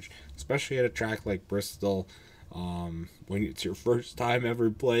challenge, especially at a track like Bristol. When it's your first time ever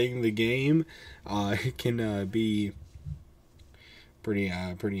playing the game, it can be pretty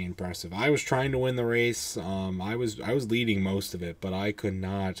impressive. I was trying to win the race. I was leading most of it, but I could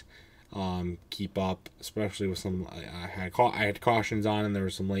not keep up, especially with some. I had cautions on, and there were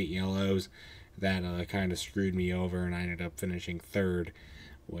some late yellows that kind of screwed me over, and I ended up finishing third,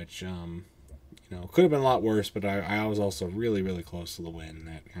 which could have been a lot worse. But I was also really, really close to the win.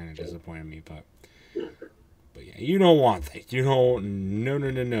 That kind of disappointed me, but yeah, you don't want that. You don't.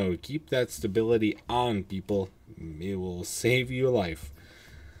 No. Keep that stability on, people. It will save you a life.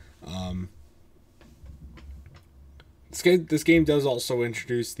 This game does also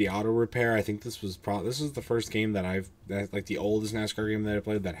introduce the auto repair. I think this was the first game like the oldest NASCAR game that I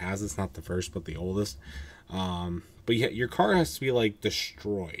played that has this. Not the first, but the oldest. But yeah, your car has to be like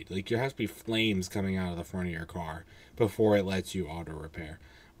destroyed. Like there has to be flames coming out of the front of your car before it lets you auto repair.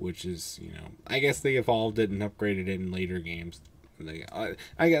 Which is, I guess they evolved it and upgraded it in later games. I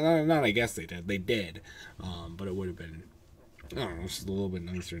guess they did. They did. But it would have been, I don't know, just a little bit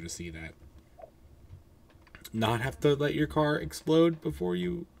nicer to see that. Not have to let your car explode before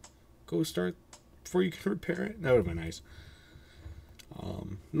you can repair it. That would have been nice.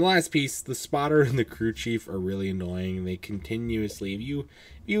 The last piece, the spotter and the crew chief are really annoying. They continuously, if you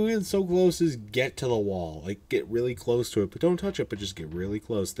get so close as get to the wall, like get really close to it, but don't touch it, but just get really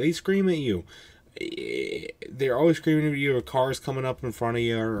close. They scream at you. They're always screaming at you. A car's coming up in front of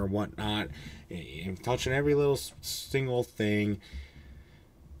you or whatnot, and touching every little single thing.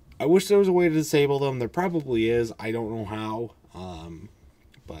 I wish there was a way to disable them. There probably is. I don't know how.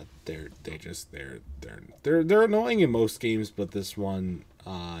 But they're annoying in most games, but this one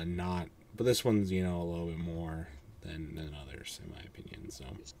not. But this one's a little bit more than others in my opinion. So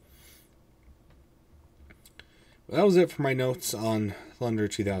well, that was it for my notes on Thunder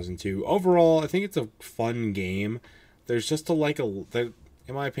 2002. Overall, I think it's a fun game. There's just in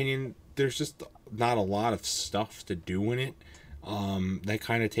my opinion, there's just not a lot of stuff to do in it. That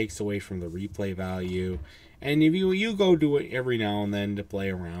kind of takes away from the replay value. And if you go do it every now and then to play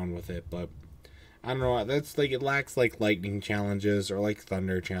around with it, but I don't know, that's like it lacks like lightning challenges or like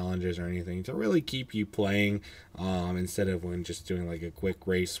thunder challenges or anything to really keep you playing, instead of when just doing like a quick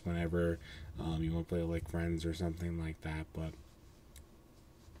race whenever you want to play like friends or something like that. But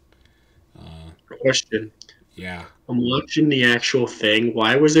question. Yeah. I'm watching the actual thing.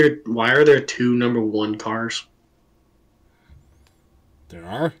 Why are there two #1 cars? There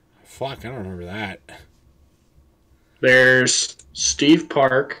are? Fuck, I don't remember that. There's Steve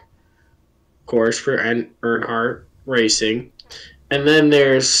Park, of course, for Earnhardt Racing. And then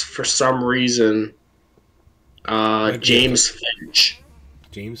there's, for some reason, James Finch.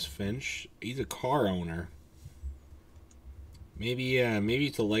 James Finch? He's a car owner. Maybe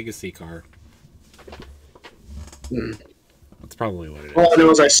it's a legacy car. That's probably what it is. All I know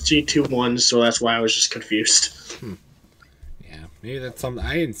is I see 2 1s, so that's why I was just confused. Yeah, maybe that's something.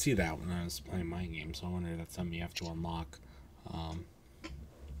 I didn't see that when I was playing my game, so I wonder if that's something you have to unlock.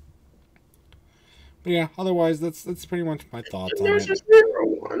 But yeah, otherwise that's pretty much my thoughts on it. There's a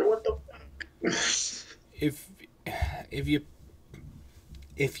 0-1. What the fuck?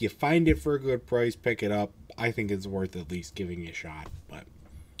 If you find it for a good price, pick it up. I think it's worth at least giving it a shot. But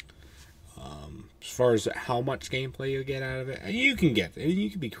as far as how much gameplay you get out of it, you can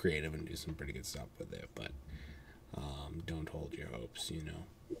be creative and do some pretty good stuff with it. But don't hold your hopes,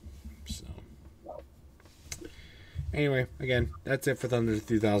 So anyway, again, that's it for Thunder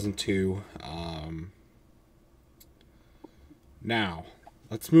 2002. Now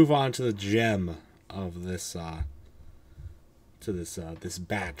let's move on to the gem of this this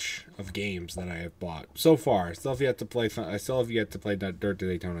batch of games that I have bought so far. I still have yet to play Dirt to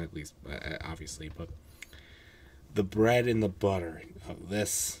Daytona, at least, obviously, but the bread and the butter of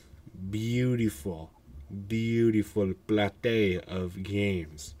this beautiful plate of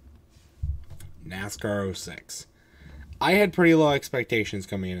games, NASCAR 06. I had pretty low expectations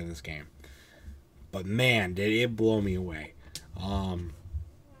coming into this game, but man, did it blow me away.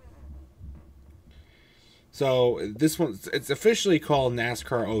 So it's officially called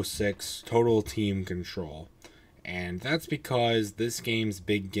NASCAR 06 Total Team Control, and that's because this game's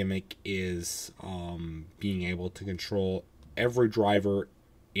big gimmick is being able to control every driver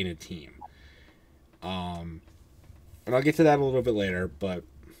in a team. And I'll get to that a little bit later, but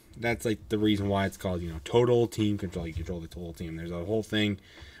that's like the reason why it's called, Total Team Control. You control the total team. There's a whole thing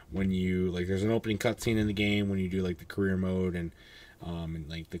when you there's an opening cutscene in the game when you do like the career mode and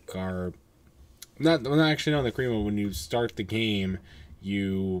like the car. Not actually on the career mode. When you start the game,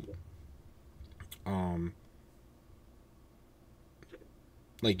 you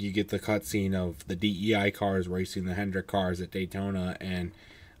you get the cutscene of the DEI cars racing the Hendrick cars at Daytona, and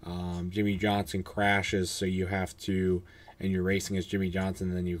Jimmy Johnson crashes, so you have to, and you're racing as Jimmy Johnson,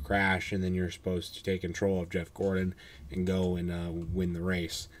 and then you crash, and then you're supposed to take control of Jeff Gordon and go and win the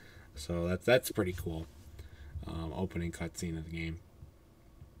race. So that's pretty cool. Opening cutscene of the game.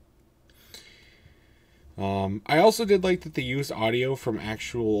 I also did like that they used audio from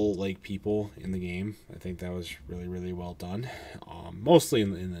actual people in the game. I think that was really, really well done. Mostly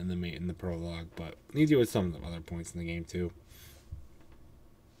in the prologue, but they do at some other points in the game too.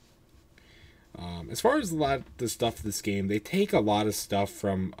 As far as a lot of the stuff in this game, they take a lot of stuff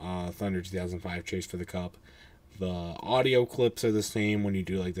from Thunder 2005 Chase for the Cup, The audio clips are the same when you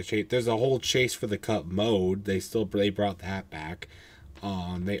do like the chase. There's a whole chase for the cup mode. They brought that back.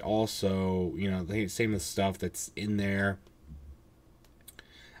 They also, the same stuff that's in there.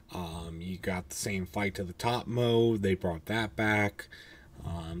 You got the same fight to the top mode. They brought that back.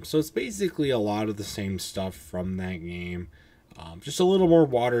 So it's basically a lot of the same stuff from that game. Just a little more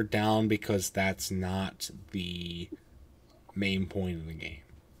watered down because that's not the main point of the game.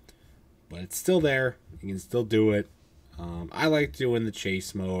 But it's still there. You can still do it. I like doing the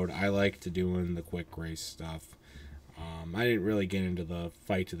chase mode. I like to doing the quick race stuff. I didn't really get into the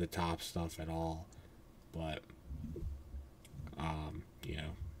fight to the top stuff at all. But,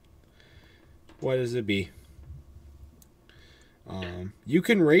 what does it be? You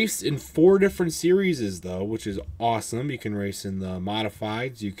can race in 4 different series, though, which is awesome. You can race in the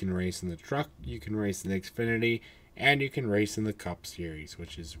modifieds, you can race in the truck, you can race in the Xfinity, and you can race in the Cup series,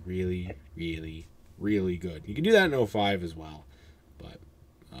 which is really, really, really good. You can do that in 05 as well, but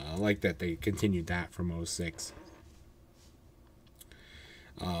I like that they continued that from 06.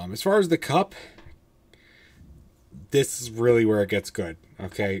 As far as the Cup, this is really where it gets good.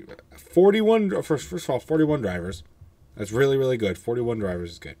 Okay, 41. First of all, 41 drivers. That's really, really good. 41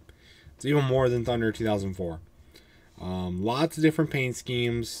 drivers is good. It's even more than Thunder 2004. Lots of different paint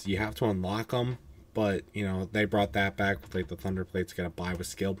schemes. You have to unlock them, but they brought that back with like the Thunder plates. Got to buy with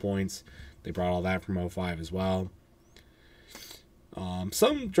skill points. They brought all that from 05 as well.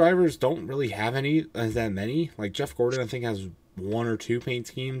 Some drivers don't really have that many. Like Jeff Gordon, I think has 1 or 2 paint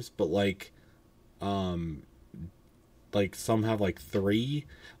schemes, but like some have like 3.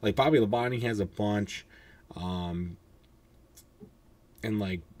 Like Bobby Labonte has a bunch. And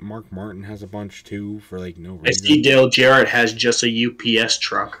like Mark Martin has a bunch too for like no reason. I see Dale Jarrett has just a UPS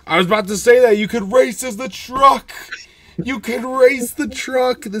truck. I was about to say that you could race as the truck. You can race the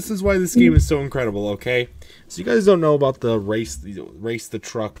truck. This is why this game is so incredible. Okay, so you guys don't know about the race the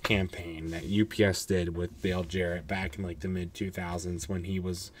truck campaign that UPS did with Dale Jarrett back in like the mid 2000s when he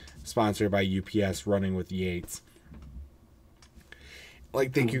was sponsored by UPS running with Yates.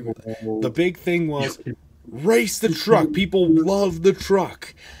 Like the big thing was. Race the truck. People love the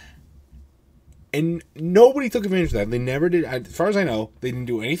truck. And nobody took advantage of that. They never did. As far as I know, they didn't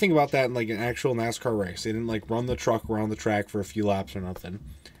do anything about that in like an actual NASCAR race. They didn't like run the truck around the track for a few laps or nothing.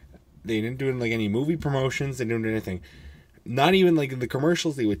 They didn't do it in like any movie promotions. They didn't do anything. Not even like in the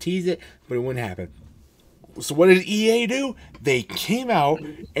commercials. They would tease it, but it wouldn't happen. So what did EA do? They came out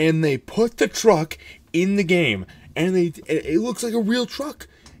and they put the truck in the game. And it looks like a real truck.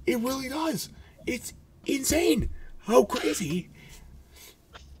 It really does. It's insane. How crazy.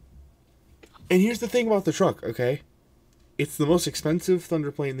 And here's the thing about the truck, okay? It's the most expensive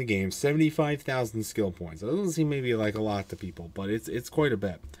Thunder plate in the game. 75,000 skill points. That doesn't seem maybe like a lot to people, but it's quite a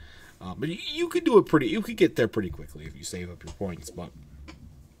bit. But you could do it you could get there pretty quickly if you save up your points. But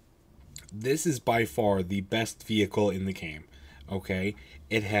this is by far the best vehicle in the game, okay?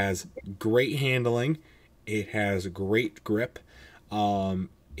 It has great handling. It has great grip.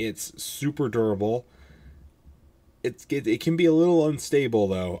 It's super durable. It can be a little unstable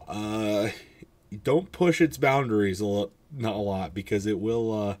though. Don't push its boundaries not a lot because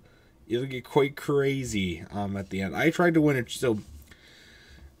it'll get quite crazy at the end. I tried to win it. So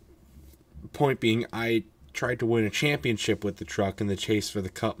point being, I tried to win a championship with the truck in the chase for the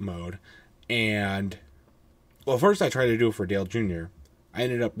Cup mode, and first I tried to do it for Dale Jr. I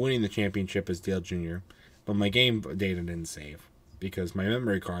ended up winning the championship as Dale Jr., but my game data didn't save because my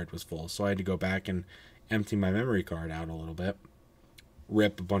memory card was full, so I had to go back and empty my memory card out a little bit,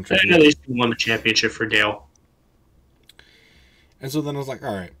 rip a bunch of. At least you won the championship for Dale. And so then I was like,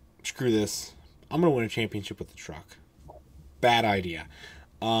 all right, screw this. I'm gonna win a championship with the truck. Bad idea.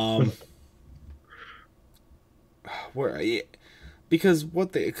 Because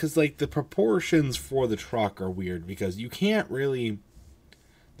the proportions for the truck are weird because you can't really.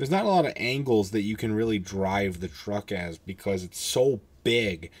 There's not a lot of angles that you can really drive the truck as because it's so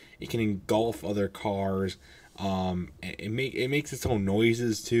big. It can engulf other cars. It makes its own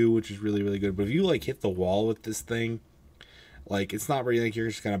noises too, which is really, really good. But if you like hit the wall with this thing, like it's not really like you're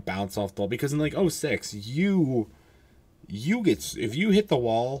just gonna bounce off the wall because in like 06, if you hit the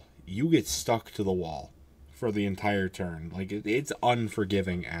wall, you get stuck to the wall for the entire turn. Like it's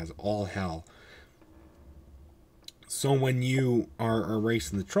unforgiving as all hell. So when you are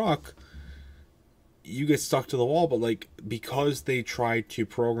racing the truck, you get stuck to the wall, but like because they tried to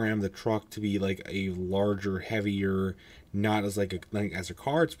program the truck to be like a larger, heavier, not as as a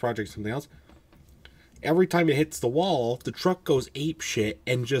car, it's project something else. Every time it hits the wall, the truck goes ape shit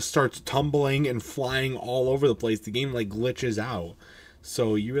and just starts tumbling and flying all over the place. The game like glitches out,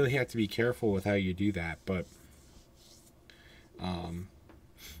 so you really have to be careful with how you do that. But Um,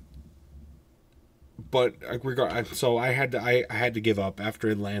 but so I had to give up after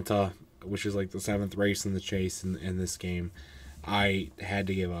Atlanta, which is like the 7th race in the chase in this game. I had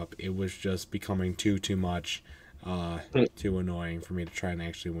to give up. It was just becoming too much, too annoying for me to try and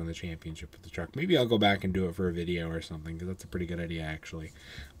actually win the championship with the truck. Maybe I'll go back and do it for a video or something, because that's a pretty good idea actually.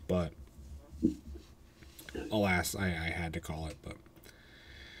 But alas, I had to call it. But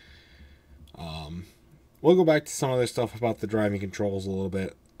we'll go back to some other stuff about the driving controls a little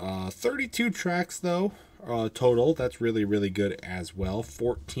bit. 32 tracks though, total. That's really, really good as well.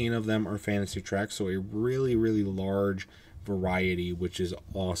 14 of them are fantasy tracks, so a really, really large variety, which is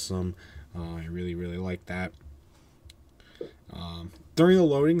awesome. I really, really like that. During the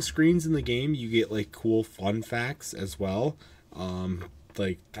loading screens in the game, you get like cool fun facts as well.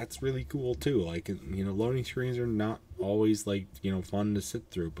 Like that's really cool too. Like, you know, loading screens are not always like, you know, fun to sit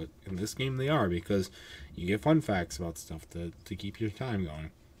through, but in this game they are, because you get fun facts about stuff to keep your time going.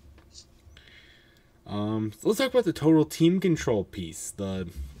 So let's talk about the total team control piece.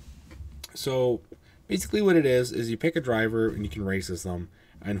 So basically what it is you pick a driver and you can race as them,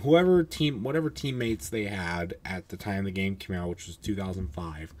 and whatever teammates they had at the time the game came out, which was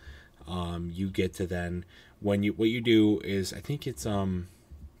 2005, you get to then, what you do is, I think it's I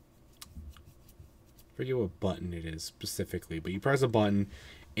forget what button it is specifically, but you press a button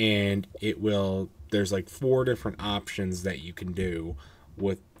and there's like 4 different options that you can do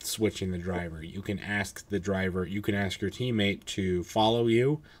with switching the driver. You can ask your teammate to follow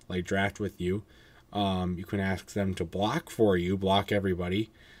you, like draft with you. You can ask them to block everybody,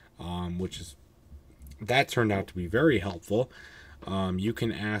 that turned out to be very helpful. You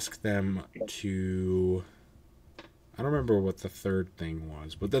can ask them to, I don't remember what the third thing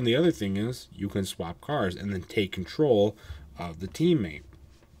was, but then the other thing is you can swap cars and then take control of the teammate.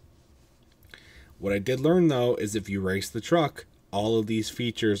 What I did learn though is if you race the truck, all of these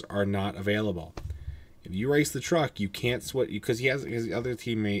features are not available. If you race the truck, you can't switch, because he has his other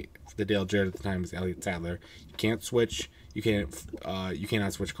teammate, the Dale Jarrett at the time was Elliott Sadler. You can't switch. You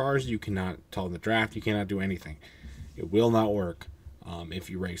cannot switch cars. You cannot tell the draft. You cannot do anything. It will not work if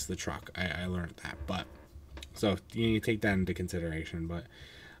you race the truck. I learned that, but so you need to take that into consideration. But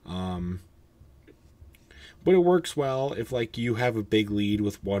it works well if like you have a big lead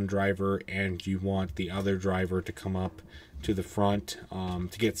with one driver and you want the other driver to come up to the front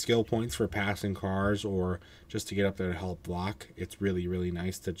to get skill points for passing cars, or just to get up there to help block. It's really, really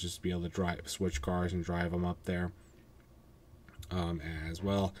nice to just be able to switch cars and drive them up there as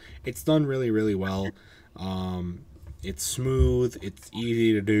well. It's done really, really well. It's smooth. It's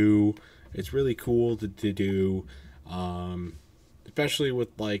easy to do. It's really cool to do. Especially with,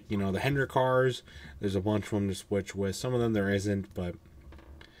 like, you know, the Hendrick cars. There's a bunch of them to switch with. Some of them there isn't, but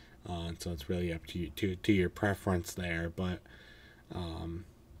so it's really up to you, to your preference there. But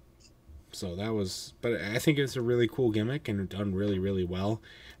so that was, but I think it's a really cool gimmick and done really, really well.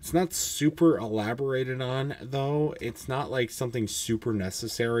 It's not super elaborated on though. It's not like something super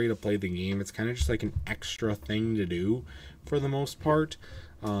necessary to play the game. It's kind of just like an extra thing to do for the most part.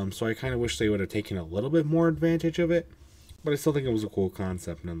 So I kind of wish they would have taken a little bit more advantage of it, but I still think it was a cool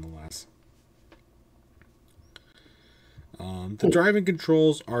concept nonetheless. The driving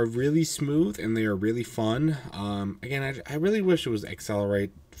controls are really smooth and they are really fun. Again, I really wish it was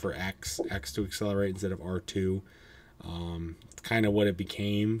accelerate for X to accelerate instead of R2. It's kind of what it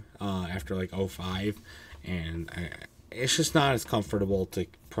became after like 05, and it's just not as comfortable to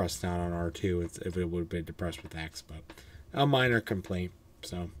press down on R2 if it would have been depressed with X, but a minor complaint.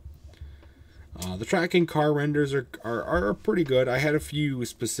 So the tracking car renders are pretty good. I had a few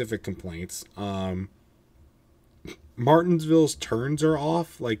specific complaints. Martinsville's turns are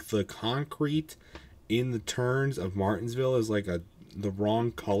off. Like the concrete in the turns of Martinsville is like the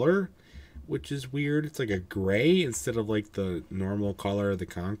wrong color, which is weird. It's like a gray instead of like the normal color of the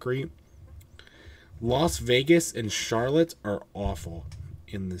concrete. Las Vegas and Charlotte are awful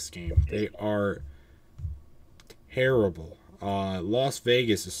in this game. They are terrible. Las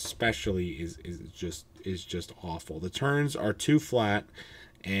Vegas especially is just awful. The turns are too flat,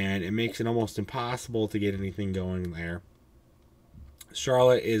 and it makes it almost impossible to get anything going there.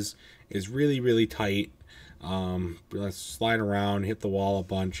 Charlotte is really, really tight. Let's slide around, hit the wall a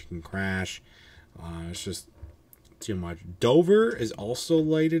bunch, you can crash. It's just too much. Dover is also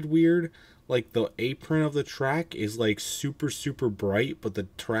lighted weird. Like the apron of the track is like super, super bright, but the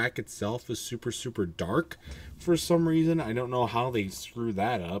track itself is super, super dark for some reason. I don't know how they screw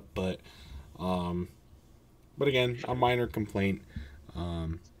that up, but again, a minor complaint.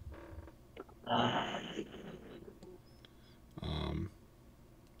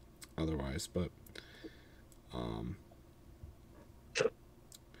 Otherwise, but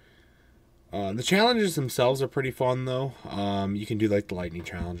The challenges themselves are pretty fun, though. You can do like the lightning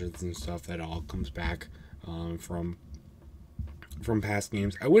challenges and stuff. That all comes back from past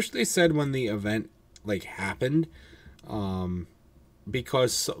games. I wish they said when the event like happened,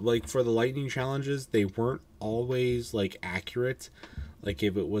 because like for the lightning challenges, they weren't always like accurate. Like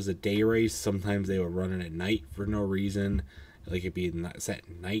if it was a day race, sometimes they would run it at night for no reason. Like it'd be set at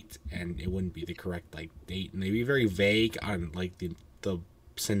night, and it wouldn't be the correct like date, and they'd be very vague on like the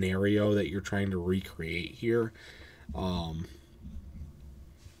scenario that you're trying to recreate here.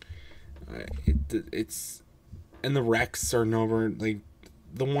 It's and the wrecks are never like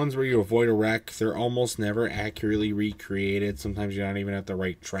the ones where you avoid a wreck. They're almost never accurately recreated. Sometimes you're not even at the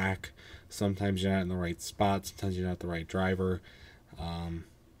right track. Sometimes you're not in the right spot. Sometimes you're not the right driver.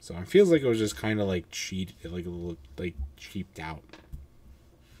 So it feels like it was just kind of like cheated, like a little like cheaped out.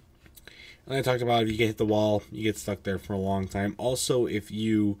 And I talked about if you get hit the wall, you get stuck there for a long time. Also, if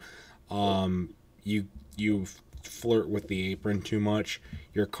you you flirt with the apron too much,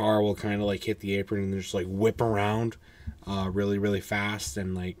 your car will kind of like hit the apron and just like whip around really, really fast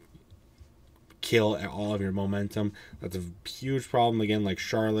and like kill all of your momentum. That's a huge problem. Again, like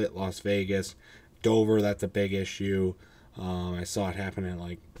Charlotte, Las Vegas, Dover, that's a big issue. I saw it happen at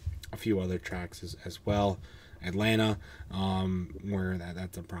like a few other tracks as well. Atlanta, where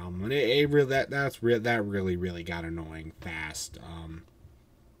that's a problem, and it really got annoying fast,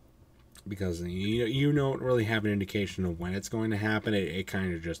 because you don't really have an indication of when it's going to happen. It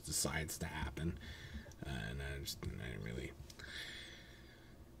kind of just decides to happen, and I didn't really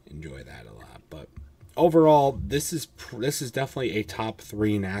enjoy that a lot. But overall, this is definitely a top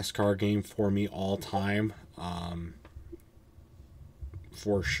 3 NASCAR game for me all time.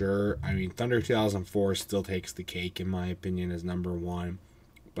 For sure. I mean, Thunder 2004 still takes the cake, in my opinion, as number 1.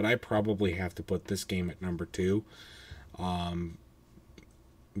 But I probably have to put this game at number 2.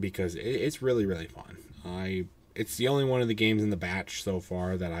 Because it's really, really fun. It's the only one of the games in the batch so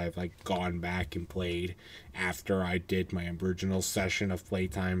far that I've like gone back and played after I did my original session of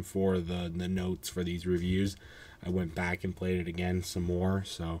playtime for the notes for these reviews. I went back and played it again some more.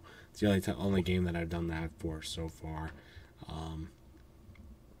 So it's the only game that I've done that for so far.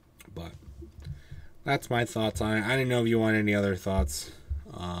 But that's my thoughts on it. I didn't know if you want any other thoughts.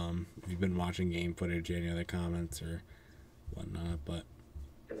 If you've been watching game footage, any other comments or whatnot. But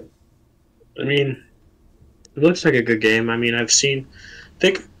I mean, it looks like a good game. I mean, I feel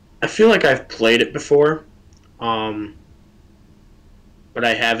like I've played it before, but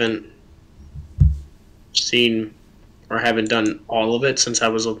I haven't seen or haven't done all of it since I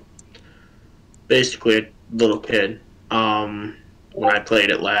was basically a little kid. When I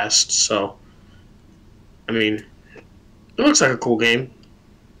played it last, so I mean, it looks like a cool game.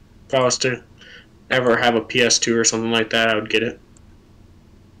 If I was to ever have a PS2 or something like that, I would get it.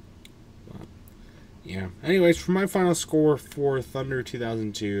 Yeah. Anyways, for my final score for Thunder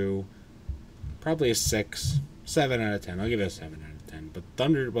 2002, probably a 7 out of 10. I'll give it a 7 out of 10. But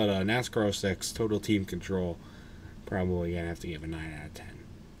NASCAR 06 Total Team Control, probably gonna have to give a 9 out of 10,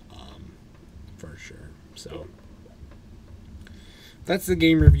 for sure. So that's the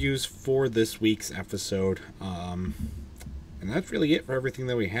game reviews for this week's episode. And that's really it for everything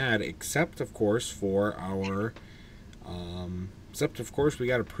that we had, except of course we got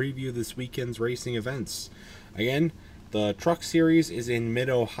to preview this weekend's racing events. Again, the Truck Series is in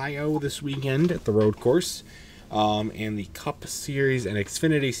Mid-Ohio this weekend at the road course. And the Cup Series and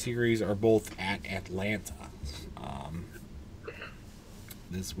Xfinity Series are both at Atlanta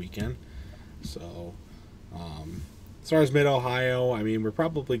this weekend. So, as far as Mid-Ohio, I mean, we're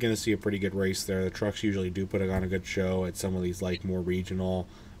probably going to see a pretty good race there. The trucks usually do put on a good show at some of these like more regional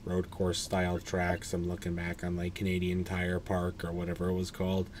road course style tracks. I'm looking back on like Canadian Tire Park or whatever it was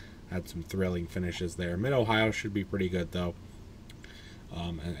called. Had some thrilling finishes there. Mid-Ohio should be pretty good though,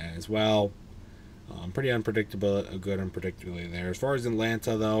 as well. Pretty unpredictable, good unpredictability there. As far as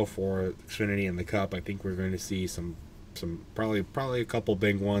Atlanta though, for Xfinity and the Cup, I think we're going to see some probably a couple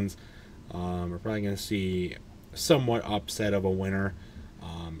big ones. We're probably going to see somewhat upset of a winner,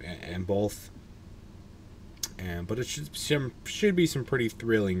 and both. But it should be some pretty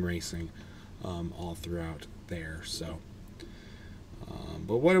thrilling racing, all throughout there. So,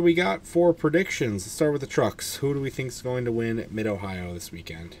 but what do we got for predictions? Let's start with the trucks. Who do we think is going to win at Mid-Ohio this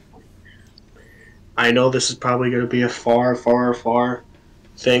weekend? I know this is probably going to be a far, far, far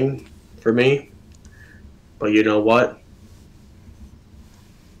thing for me, but you know what?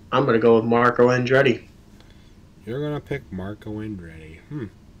 I'm going to go with Marco Andretti. You're going to pick Marco Andretti.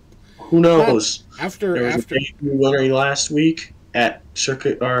 Who knows? After winner last week at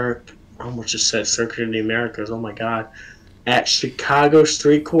Circuit of the Americas. Oh my God! At Chicago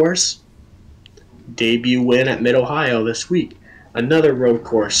Street Course, debut win at Mid-Ohio this week. Another road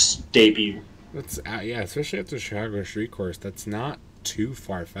course debut. That's yeah, especially after the Chicago Street Course. That's not too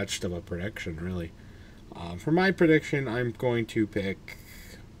far-fetched of a prediction, really. For my prediction, I'm going to pick...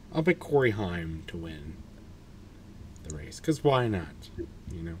 I'll pick Corey Heim to win the race. Because why not?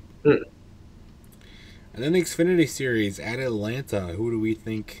 You know? Mm. And then the Xfinity Series at Atlanta. Who do we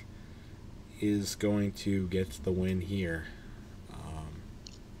think is going to get the win here?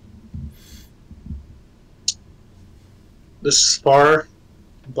 This is far,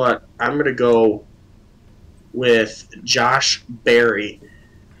 but I'm going to go with Josh Berry.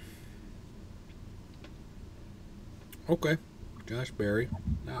 Okay. Josh Berry.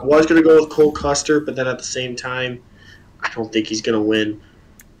 I was going to go with Cole Custer, but then at the same time, I don't think he's going to win.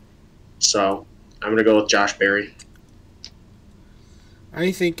 So I'm going to go with Josh Berry.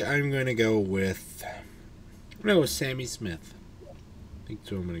 I think I'm going to go with... Sammy Smith. I think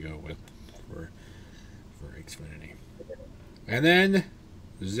that's who I'm going to go with for Xfinity. And then,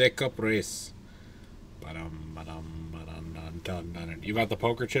 the Cup race. You got the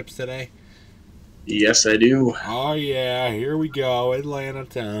poker chips today? Yes, I do. Oh, yeah. Here we go. Atlanta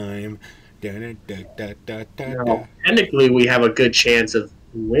time. Now, technically, we have a good chance of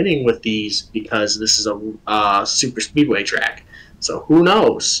winning with these because this is a super speedway track. So who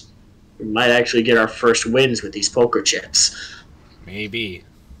knows? We might actually get our first wins with these poker chips. Maybe.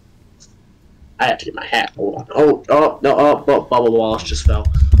 I have to get my hat. Hold on. Oh, no. Oh, Bubble Wallace just fell.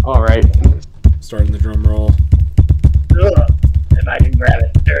 All right. Starting the drum roll. If I can grab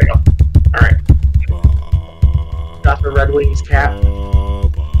it. There we go. All right. Got the Red Wings cap.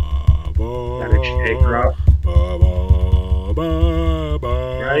 Gotta shake her up.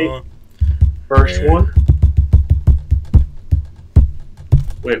 Right. First one.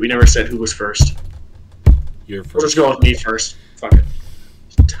 Wait, we never said who was first. You're first. We'll just go with me first. Fuck it.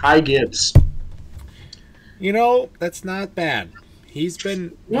 Ty Gibbs. You know, that's not bad. He's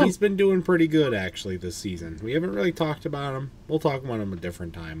been doing pretty good actually this season. We haven't really talked about him. We'll talk about him a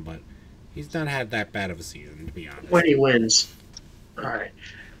different time, but he's not had that bad of a season, to be honest. 20 wins. All right.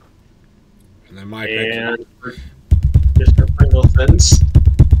 And then my pick. And for Mr. Pringleton's,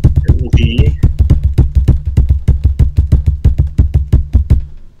 it will be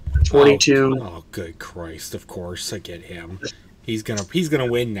 22. Oh, good Christ! Of course, I get him. He's gonna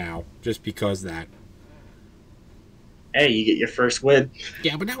win now, just because that. Hey, you get your first win.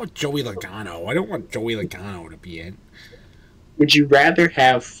 Yeah, but not with Joey Logano. I don't want Joey Logano to be in. Would you rather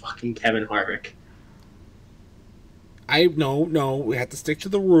have fucking Kevin Harvick? No. We have to stick to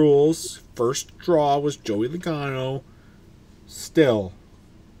the rules. First draw was Joey Logano. Still,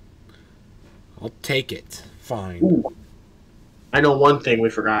 I'll take it. Fine. Ooh. I know one thing we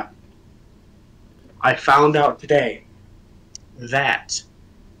forgot. I found out today that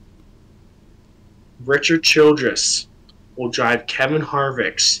Richard Childress will drive Kevin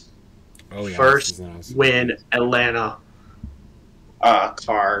Harvick's first win Atlanta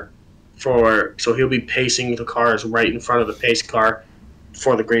car so he'll be pacing the cars right in front of the pace car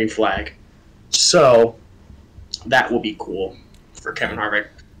for the green flag. So that will be cool for Kevin Harvick.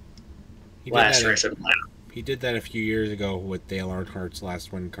 Last race at Atlanta. He did that a few years ago with Dale Earnhardt's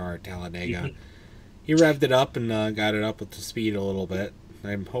last win car at Talladega. Mm-hmm. He revved it up and got it up with the speed a little bit.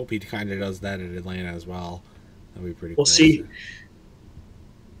 I hope he kind of does that at Atlanta as well. That'd be pretty cool. Well, see,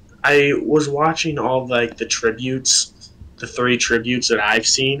 I was watching all the tributes, the 3 tributes that I've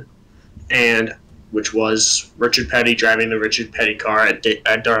seen, and which was Richard Petty driving the Richard Petty car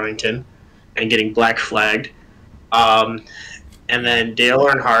at Darlington and getting black flagged, and then Dale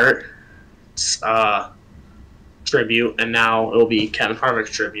Earnhardt's tribute, and now it'll be Kevin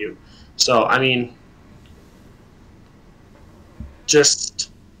Harvick's tribute. So, I mean,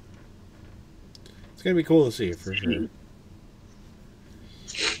 just... It's going to be cool to see, for sure.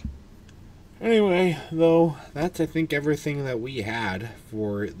 Anyway, though, that's, I think, everything that we had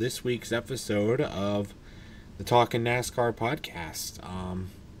for this week's episode of the Talkin' NASCAR podcast.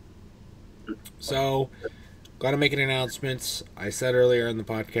 So, got to make an announcement. I said earlier in the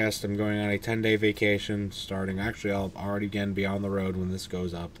podcast I'm going on a 10-day vacation starting. Actually, I'll already again be on the road when this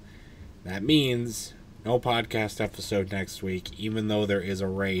goes up. That means no podcast episode next week, even though there is a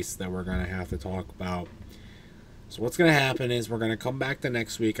race that we're going to have to talk about. So what's going to happen is we're going to come back the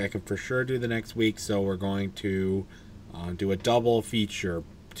next week. I can for sure do the next week, so we're going to do a double feature.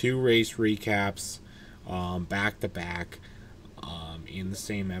 2 race recaps back-to-back in the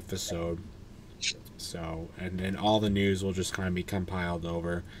same episode. So, and then all the news will just kind of be compiled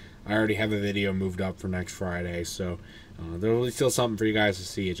over. I already have a video moved up for next Friday, so there will be still something for you guys to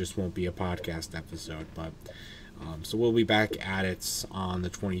see. It just won't be a podcast episode. But so we'll be back at it on the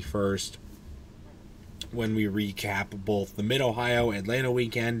 21st. when we recap both the Mid-Ohio Atlanta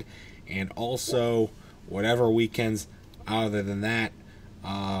weekend and also whatever weekends other than that.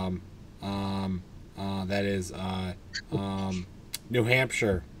 That is New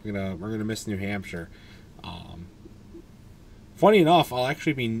Hampshire. We're gonna miss New Hampshire. Funny enough, I'll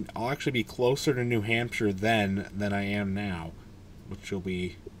actually be closer to New Hampshire then than I am now, which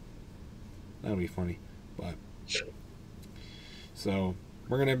that'll be funny. But so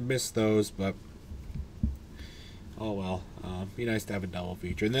we're gonna miss those, but oh well. Be nice to have a double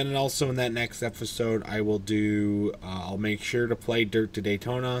feature. And then also in that next episode, I will do. I'll make sure to play Dirt to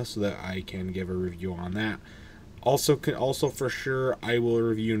Daytona so that I can give a review on that. Also for sure, I will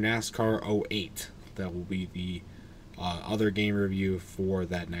review NASCAR 08. That will be the other game review for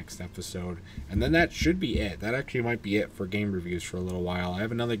that next episode. And then that should be it. That actually might be it for game reviews for a little while. I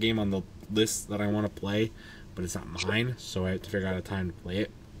have another game on the list that I want to play, but it's not mine, so I have to figure out a time to play it.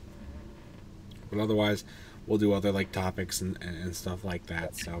 But otherwise, we'll do other like topics and stuff like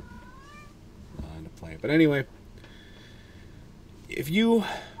that. So to play. But anyway, if you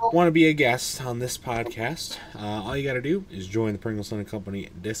want to be a guest on this podcast, all you got to do is join the Pringles and Company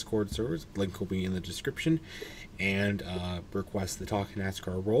Discord servers. Link will be in the description. And request the Talk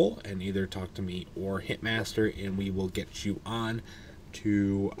NASCAR role, and either talk to me or Hitmaster, and we will get you on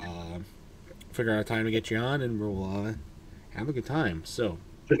to figure out a time to get you on, and we'll have a good time. So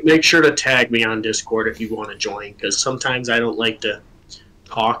just make sure to tag me on Discord if you want to join, because sometimes I don't like to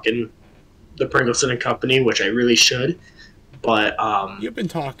talk in the Pringles and Company, which I really should. But you've been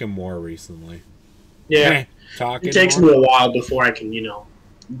talking more recently. Yeah, talking. It takes me a while before I can,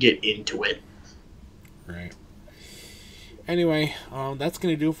 get into it. Right. Anyway, that's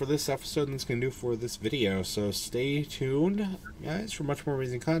going to do it for this episode, and that's going to do it for this video. So stay tuned, guys, for much more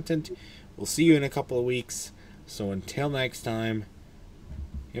amazing content. We'll see you in a couple of weeks. So until next time,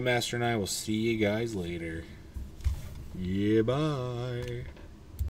 Hitmaster and I will see you guys later. Yeah, bye.